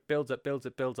Catacombs where it builds up.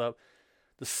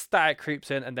 The static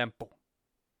creeps in, and then boom,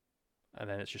 and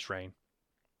then it's just rain.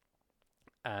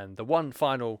 And the one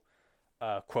final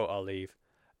quote I'll leave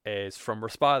is from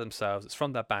Respire themselves. It's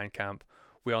from their Bandcamp.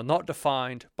 We are not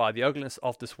defined by the ugliness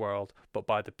of this world, but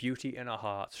by the beauty in our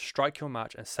hearts. Strike your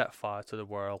match and set fire to the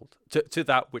world, to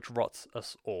that which rots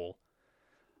us all.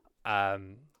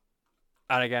 And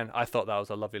again, I thought that was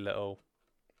a lovely little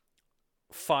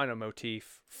final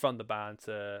motif from the band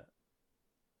to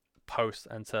post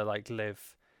and to like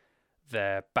live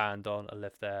their band on and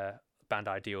live their band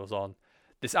ideals on.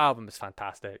 This album is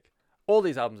fantastic. All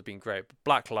these albums have been great, but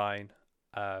Black Line,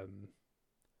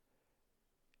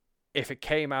 if it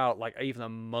came out like even a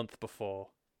month before,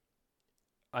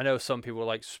 I know some people were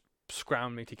like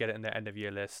scrambling to get it in their end of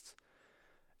year lists.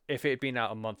 If it had been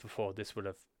out a month before, this would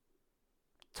have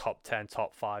top 10,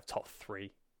 top 5, top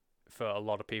 3 for a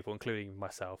lot of people, including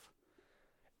myself.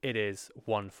 It is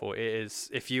wonderful. It is,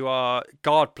 if you are,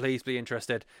 God, please be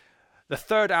interested. The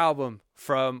third album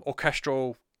from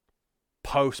orchestral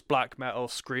post black metal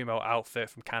screamo outfit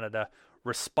from Canada,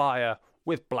 Respire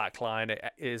with Black Line. It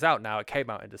is out now. It came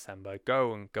out in December.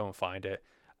 Go and find it.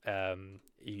 I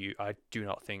do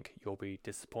not think you'll be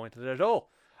disappointed at all.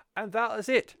 And that is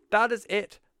it. That is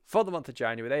it for the month of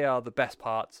January. They are the best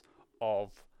parts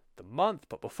of the month.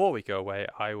 But before we go away,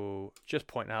 I will just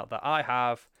point out that I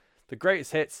have the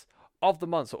greatest hits of the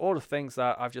month. So all the things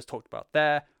that I've just talked about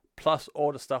there, plus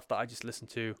all the stuff that I just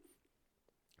listened to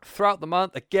throughout the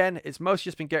month. Again, it's mostly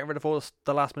just been getting rid of all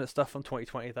the last minute stuff from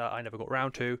 2020 that I never got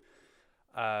around to.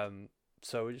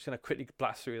 So we're just going to quickly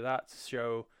blast through that to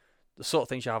show the sort of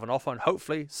things you have on offer, and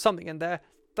hopefully something in there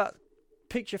that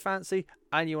piques your fancy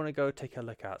and you want to go take a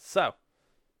look at. So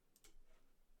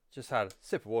just had a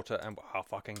sip of water and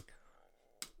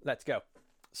let's go.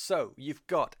 So you've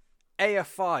got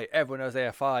AFI. Everyone knows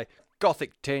AFI.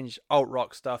 Gothic tinge, alt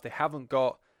rock stuff. They haven't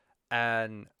got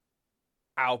an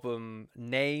album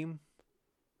name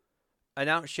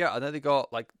announced yet. I know they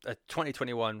got like a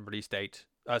 2021 release date.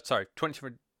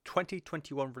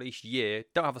 2021 release year.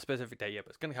 Don't have a specific date yet, but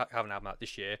it's going to have an album out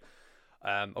this year.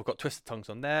 I've got Twisted Tongues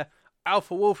on there.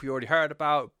 Alpha Wolf, you already heard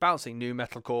about. Bouncing new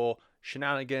metalcore.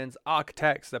 Shenanigans.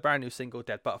 Architects, their brand new single,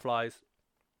 Dead Butterflies.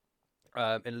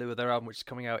 In lieu of their album, which is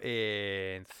coming out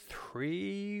in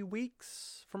 3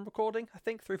 weeks from recording. I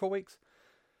think 3-4 weeks.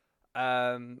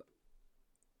 I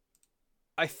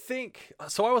think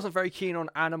so. I wasn't very keen on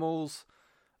Animals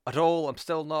at all. I'm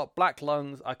still not. Black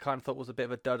Lungs, I kind of thought was a bit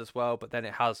of a dud as well, but then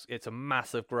it's a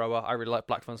massive grower. I really like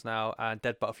Black Lungs now, and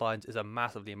Dead Butterflies is a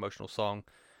massively emotional song.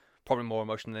 Probably more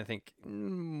emotional than I think.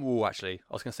 Actually,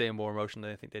 I was gonna say more emotional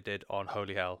than I think they did on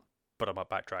Holy Hell, but I might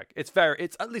backtrack. It's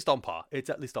at least on par.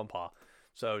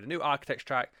 So the new Architects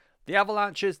track, the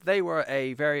Avalanches, they were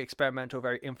a very experimental,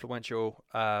 very influential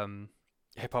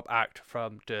hip hop act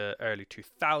from the early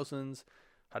 2000s.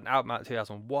 Had an album out in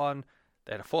 2001.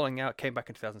 They had a falling out, came back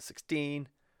in 2016,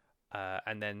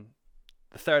 and then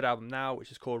the third album now,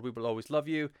 which is called We Will Always Love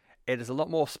You. It is a lot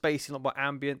more spacey, a lot more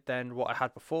ambient than what I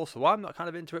had before, so I'm not kind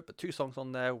of into it, but 2 songs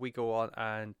on there, We Go On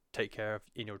and Take Care of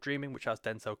In Your Dreaming, which has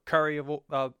Denzel Curry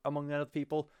among the other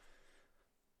people.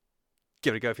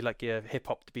 Give it a go if you like your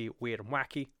hip-hop to be weird and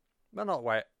wacky. Well, not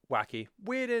wacky.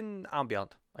 Weird and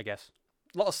ambient, I guess.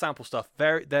 A lot of sample stuff.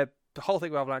 The whole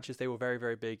thing with Avalanches, they were very,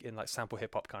 very big in like sample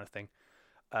hip-hop kind of thing.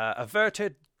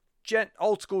 Averted,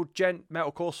 old school gent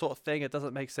metalcore sort of thing. It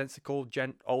doesn't make sense to call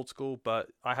gent old school, but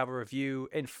I have a review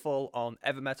in full on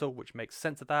Evermetal, which makes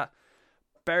sense of that.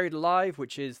 Buried Alive,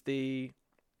 which is the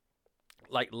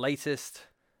like latest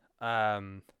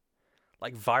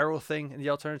like viral thing in the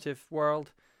alternative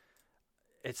world.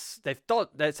 It's a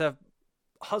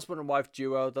husband and wife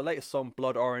duo. The latest song,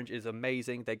 Blood Orange, is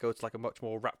amazing. They go to like a much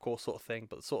more rapcore sort of thing,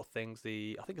 but the sort of things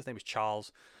I think his name is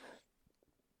Charles.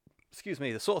 excuse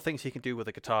me, the sort of things he can do with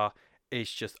the guitar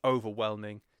is just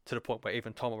overwhelming to the point where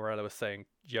even Tom Morello was saying,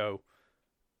 "Yo,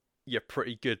 you're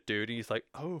pretty good, dude." And he's like,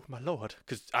 "Oh my lord,"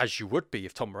 because as you would be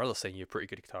if Tom Morello's saying you're a pretty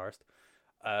good guitarist.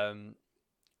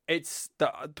 It's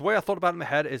the way I thought about it in my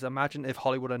head is imagine if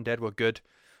Hollywood Undead were good.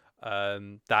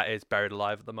 That is buried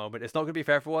alive at the moment. It's not going to be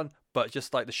for everyone, but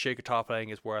just like the sheer guitar playing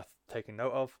is worth taking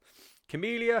note of.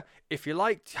 Camellia, if you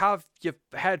like to have your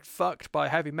head fucked by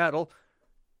heavy metal,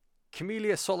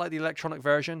 Camellia is sort of like the electronic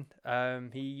version.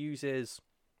 He uses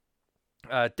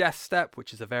Death Step,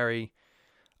 which is a very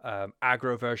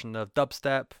aggro version of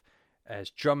dubstep.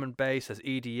 There's drum and bass, there's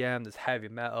EDM, there's heavy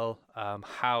metal,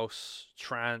 house,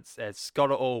 trance. It's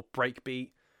got it all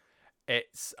breakbeat.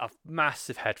 It's a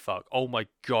massive head fuck. Oh my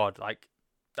god! Like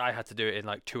I had to do it in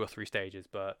like 2 or 3 stages,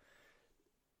 but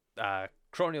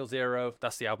Chronial Zero,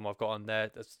 that's the album I've got on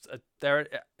there. There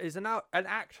is an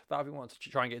act that I've been wanting to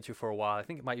try and get into for a while. I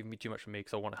think it might even be too much for me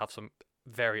because I want to have some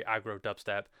very aggro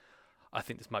dubstep. I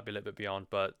think this might be a little bit beyond,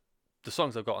 but the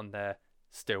songs I've got on there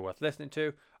still worth listening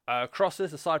to.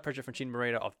 Crosses, the side project from Gene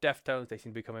Moreno of Deftones. They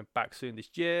seem to be coming back soon this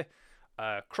year.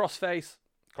 Crossfaith,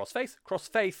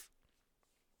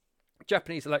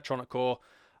 Japanese electronic core.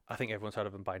 I think everyone's heard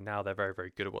of them by now. They're very,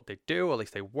 very good at what they do, or at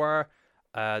least they were.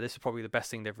 This is probably the best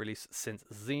thing they've released since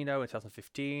Xeno in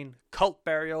 2015. Cult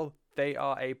Burial. They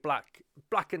are a black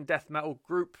and death metal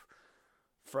group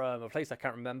from a place I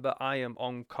can't remember. I am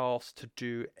on course to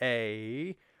do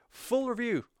a full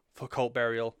review for Cult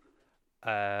Burial.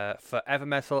 For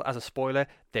Evermetal, as a spoiler,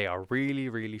 they are really,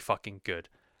 really fucking good.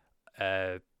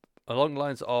 Along the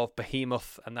lines of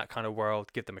Behemoth and that kind of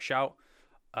world, give them a shout.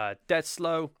 Dead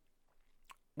Slow,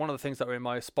 one of the things that were in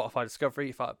my Spotify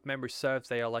discovery, if memory serves,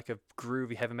 they are like a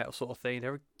groovy heavy metal sort of thing.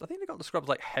 I think they got described as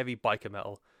like heavy biker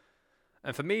metal.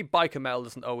 And for me, biker metal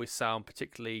doesn't always sound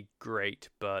particularly great,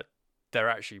 but they're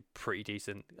actually pretty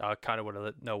decent. I kind of want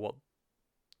to know what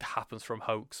happens from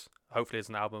Hoax. Hopefully it's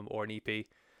an album or an EP.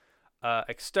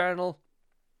 External,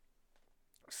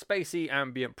 spacey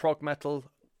ambient prog metal,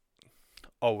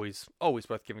 always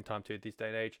worth giving time to these day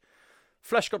and age.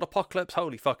 Flesh God Apocalypse,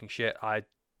 holy fucking shit! I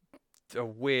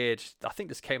think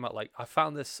this came out I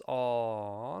found this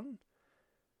on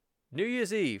New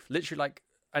Year's Eve, literally like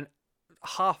an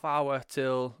half hour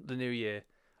till the new year.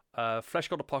 Flesh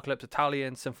God Apocalypse,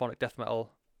 Italian symphonic death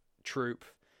metal troupe,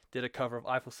 did a cover of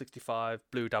Eiffel 65,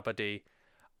 Blue Dabba Dee.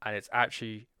 And it's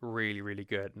actually really, really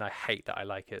good. And I hate that I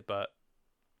like it, but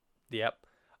yep.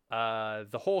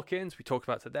 The Hawkins, we talked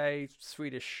about today.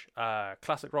 Swedish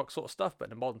classic rock sort of stuff, but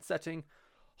in a modern setting.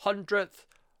 100th,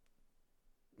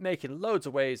 making loads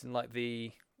of waves in like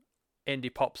the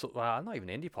indie pop, not even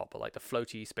indie pop, but like the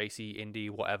floaty, spacey,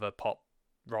 indie, whatever pop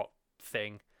rock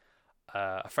thing.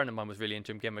 A friend of mine was really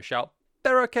into him, give him a shout.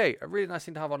 They're okay. A really nice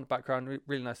thing to have on the background,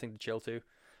 really nice thing to chill to.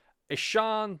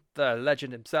 Ishan, the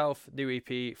legend himself, new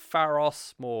EP.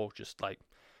 Pharos, more just like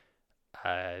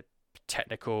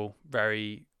technical,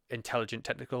 very intelligent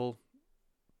technical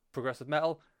progressive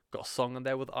metal. Got a song on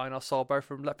there with Einar Solberg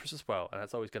from Leprous as well, and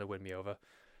that's always going to win me over.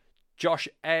 Josh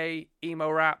A, emo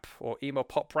rap or emo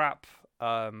pop rap.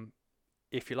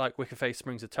 If you like Wickerface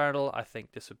Springs Eternal, I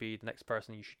think this would be the next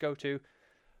person you should go to.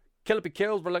 Killer Be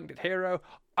Killed, Reluctant Hero.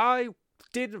 I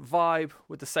didn't vibe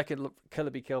with the second Killer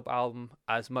Be Killed album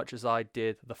as much as I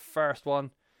did the first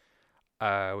one,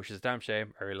 which is a damn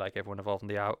shame. I really like everyone involved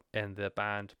in the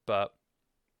band, but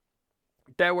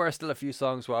there were still a few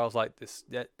songs where I was like, "This,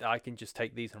 I can just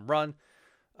take these and run."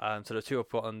 So the two I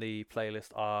put on the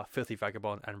playlist are Filthy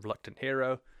Vagabond and Reluctant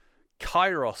Hero.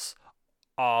 Kairos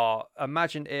are,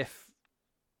 imagine if,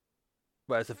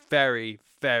 well, it's a very,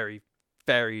 very,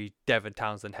 very Devin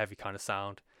Townsend heavy kind of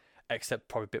sound, except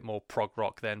probably a bit more prog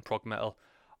rock than prog metal.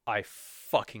 I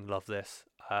fucking love this.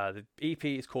 The EP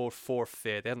is called For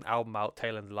Fear. They had an album out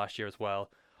tail end of last year as well.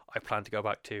 I plan to go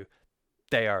back to.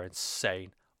 They are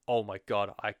insane. Oh my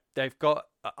god! I've got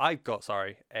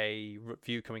a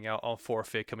review coming out on For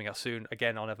Fear coming out soon.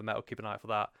 Again on Evermetal. Keep an eye out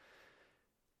for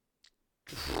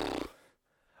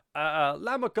that.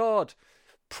 Lamb of God,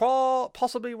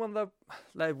 possibly one of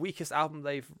the weakest album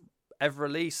they've ever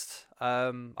released.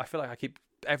 I feel like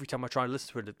every time I try and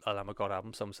listen to a Lamb of God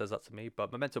album, someone says that to me.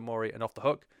 But Memento Mori and Off the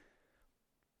Hook,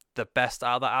 the best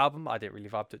out of that album. I didn't really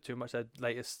vibe to it too much. Their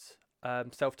latest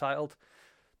self-titled.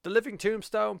 The Living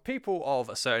Tombstone, people of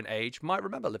a certain age might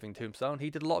remember Living Tombstone. He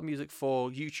did a lot of music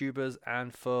for YouTubers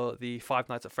and for the Five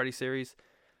Nights at Freddy's series.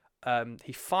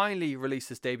 He finally released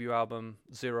his debut album,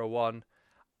 01,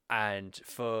 and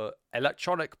for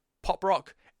electronic pop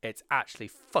rock, it's actually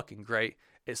fucking great.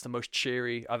 It's the most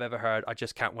cheery I've ever heard. I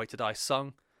Just Can't Wait to Die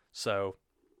sung. So,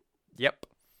 yep.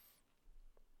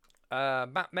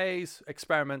 Matt Mays,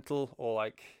 experimental or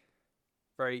like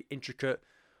very intricate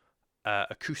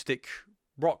acoustic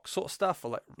rock sort of stuff,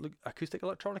 or like acoustic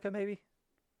electronica maybe.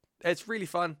 It's really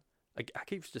fun. I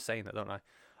keep just saying that, don't I?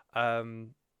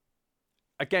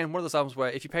 Again, one of those albums where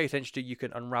if you pay attention to, you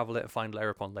can unravel it and find layer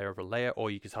upon layer upon layer,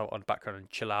 or you can have it on the background and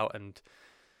chill out and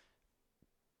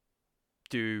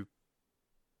do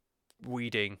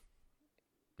weeding.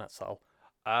 That's all.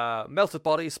 Melted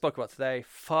Bodies, spoke about today.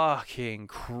 Fucking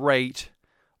great.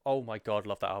 Oh my god,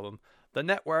 love that album. The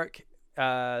Network,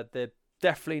 they're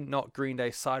definitely not Green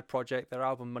Day's side project. Their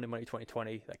album Money Money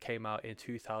 2020 that came out in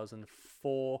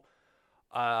 2004.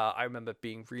 I remember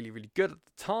being really, really good at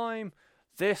the time.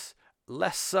 This,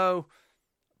 less so.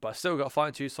 But I still got to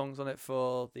find 2 songs on it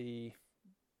for the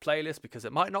playlist because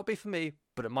it might not be for me,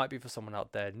 but it might be for someone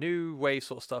out there. New wave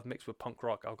sort of stuff mixed with punk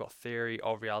rock. I've got Theory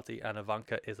of Reality and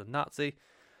Ivanka is a Nazi.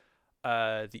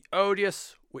 The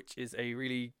Odious, which is a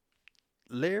really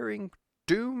leering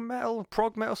doom metal,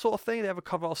 prog metal sort of thing. They have a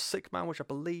cover of Sick Man, which I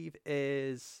believe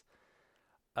is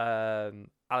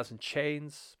Alice in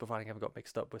Chains, providing I haven't got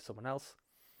mixed up with someone else.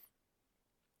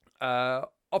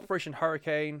 Operation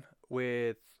Hurricane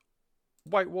with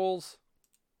White Walls.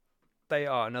 They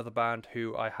are another band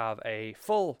who I have a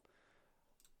full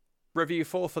review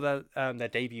for their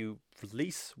debut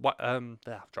release. Try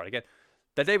it again.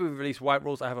 Their debut release, White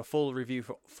Walls. I have a full review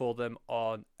for them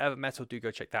on Evermetal. Do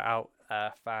go check that out.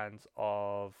 Fans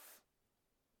of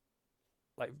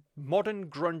like modern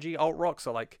grungy alt rock,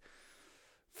 so like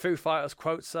Foo Fighters,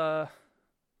 Quotza.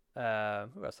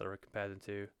 Who else did I compare them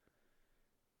to?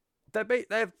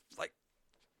 They're like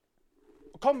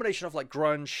a combination of like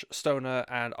grunge, stoner,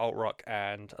 and alt rock,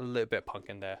 and a little bit of punk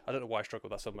in there. I don't know why I struggle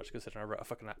with that so much, considering I wrote a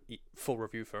fucking full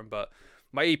review for them. But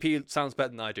my EP sounds better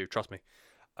than I do. Trust me.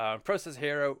 Process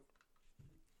Hero,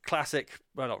 classic.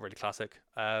 Well, not really classic.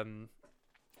 And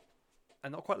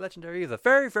not quite legendary either.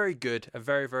 Very, very good. And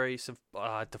very, very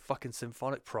the fucking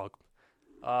symphonic prog.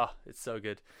 It's so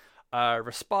good.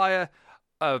 Respire,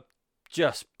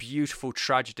 just beautiful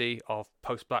tragedy of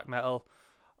post-black metal.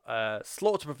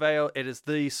 Slaughter to Prevail, it is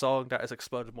the song that has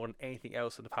exploded more than anything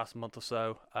else in the past month or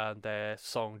so. And their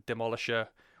song Demolisher,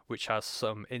 which has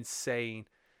some insane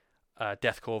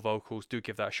deathcore vocals. Do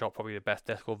give that a shot. Probably the best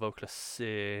deathcore vocalist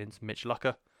since Mitch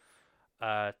Lucker.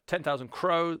 10,000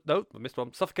 Crows. No, I missed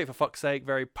one. Suffocate for fuck's sake.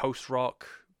 Very post-rock,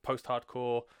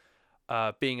 post-hardcore.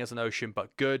 Being as an Ocean,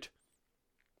 but good.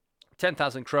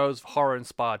 10,000 Crows,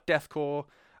 horror-inspired deathcore.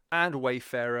 And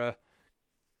Wayfarer,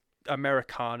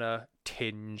 Americana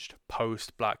tinged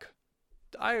post-black.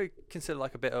 I consider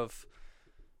like a bit of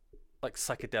like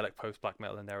psychedelic post-black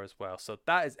metal in there as well. So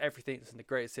that is everything that's in the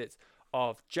greatest hits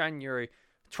of January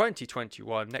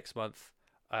 2021. Next month,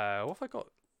 what have I got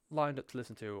lined up to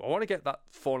listen to? I want to get that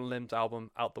Fallen Limbs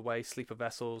album out the way, Sleeper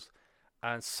Vessels.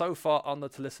 And so far on the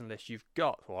to listen list,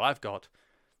 I've got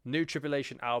New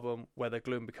Tribulation album, Where the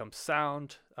Gloom Becomes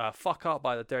Sound, Fuck Up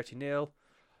by the Dirty Neil,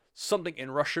 Something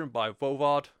in Russian by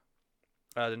Vovod,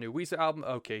 the new Weezer album,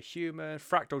 OK Human,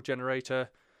 Fractal Generator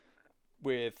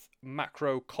with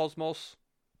Macrocosmos,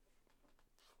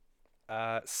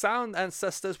 Sound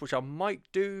Ancestors, which I might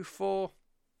do for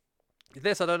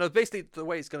this. I don't know. Basically, the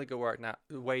way it's going to go work now,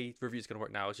 the way reviews going to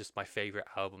work now is just my favorite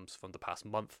albums from the past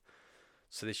month.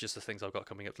 So this is just the things I've got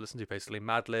coming up to listen to. Basically,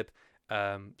 Madlib,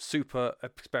 super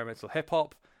experimental hip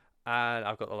hop, and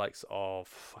I've got the likes of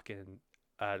fucking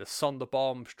the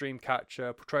Sonderbomb,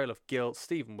 Streamcatcher, Portrayal of Guilt,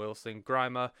 Steven Wilson,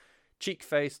 Grimer,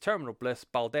 Cheekface, Terminal Bliss,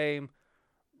 Baldame,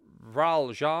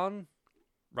 Raljan,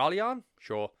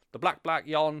 sure, the Black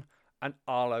Yon, and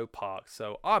Arlo Park.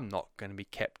 So I'm not going to be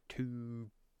kept too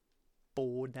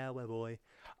bored now, my boy.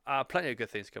 Plenty of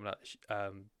good things coming out.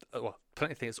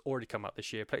 Plenty of things already come out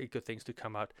this year. Plenty of good things to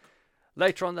come out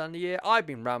later on in the year. I've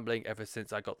been rambling ever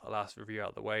since I got the last review out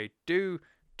of the way. Do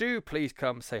please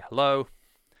come say hello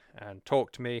and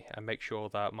talk to me and make sure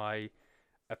that my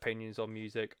opinions on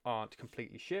music aren't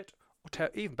completely shit. Or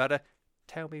even better,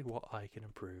 tell me what I can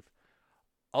improve.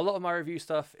 A lot of my review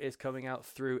stuff is coming out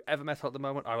through Evermetal at the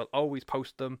moment. I will always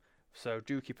post them, so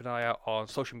do keep an eye out on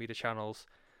social media channels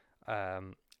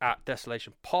at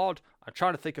Desolation Pod. I'm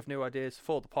trying to think of new ideas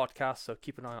for the podcast, so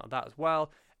keep an eye on that as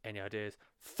well. Any ideas,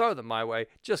 throw them my way.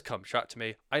 Just come chat to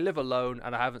me. I live alone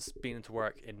and I haven't been into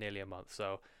work in nearly a month,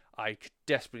 so I could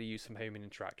desperately use some human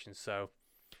interaction. So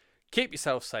keep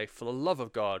yourself safe. For the love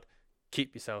of God,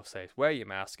 keep yourself safe. Wear your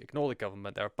mask. Ignore the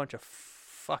government. They're a bunch of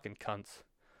fucking cunts.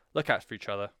 Look out for each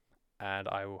other. And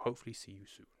I will hopefully see you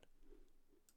soon.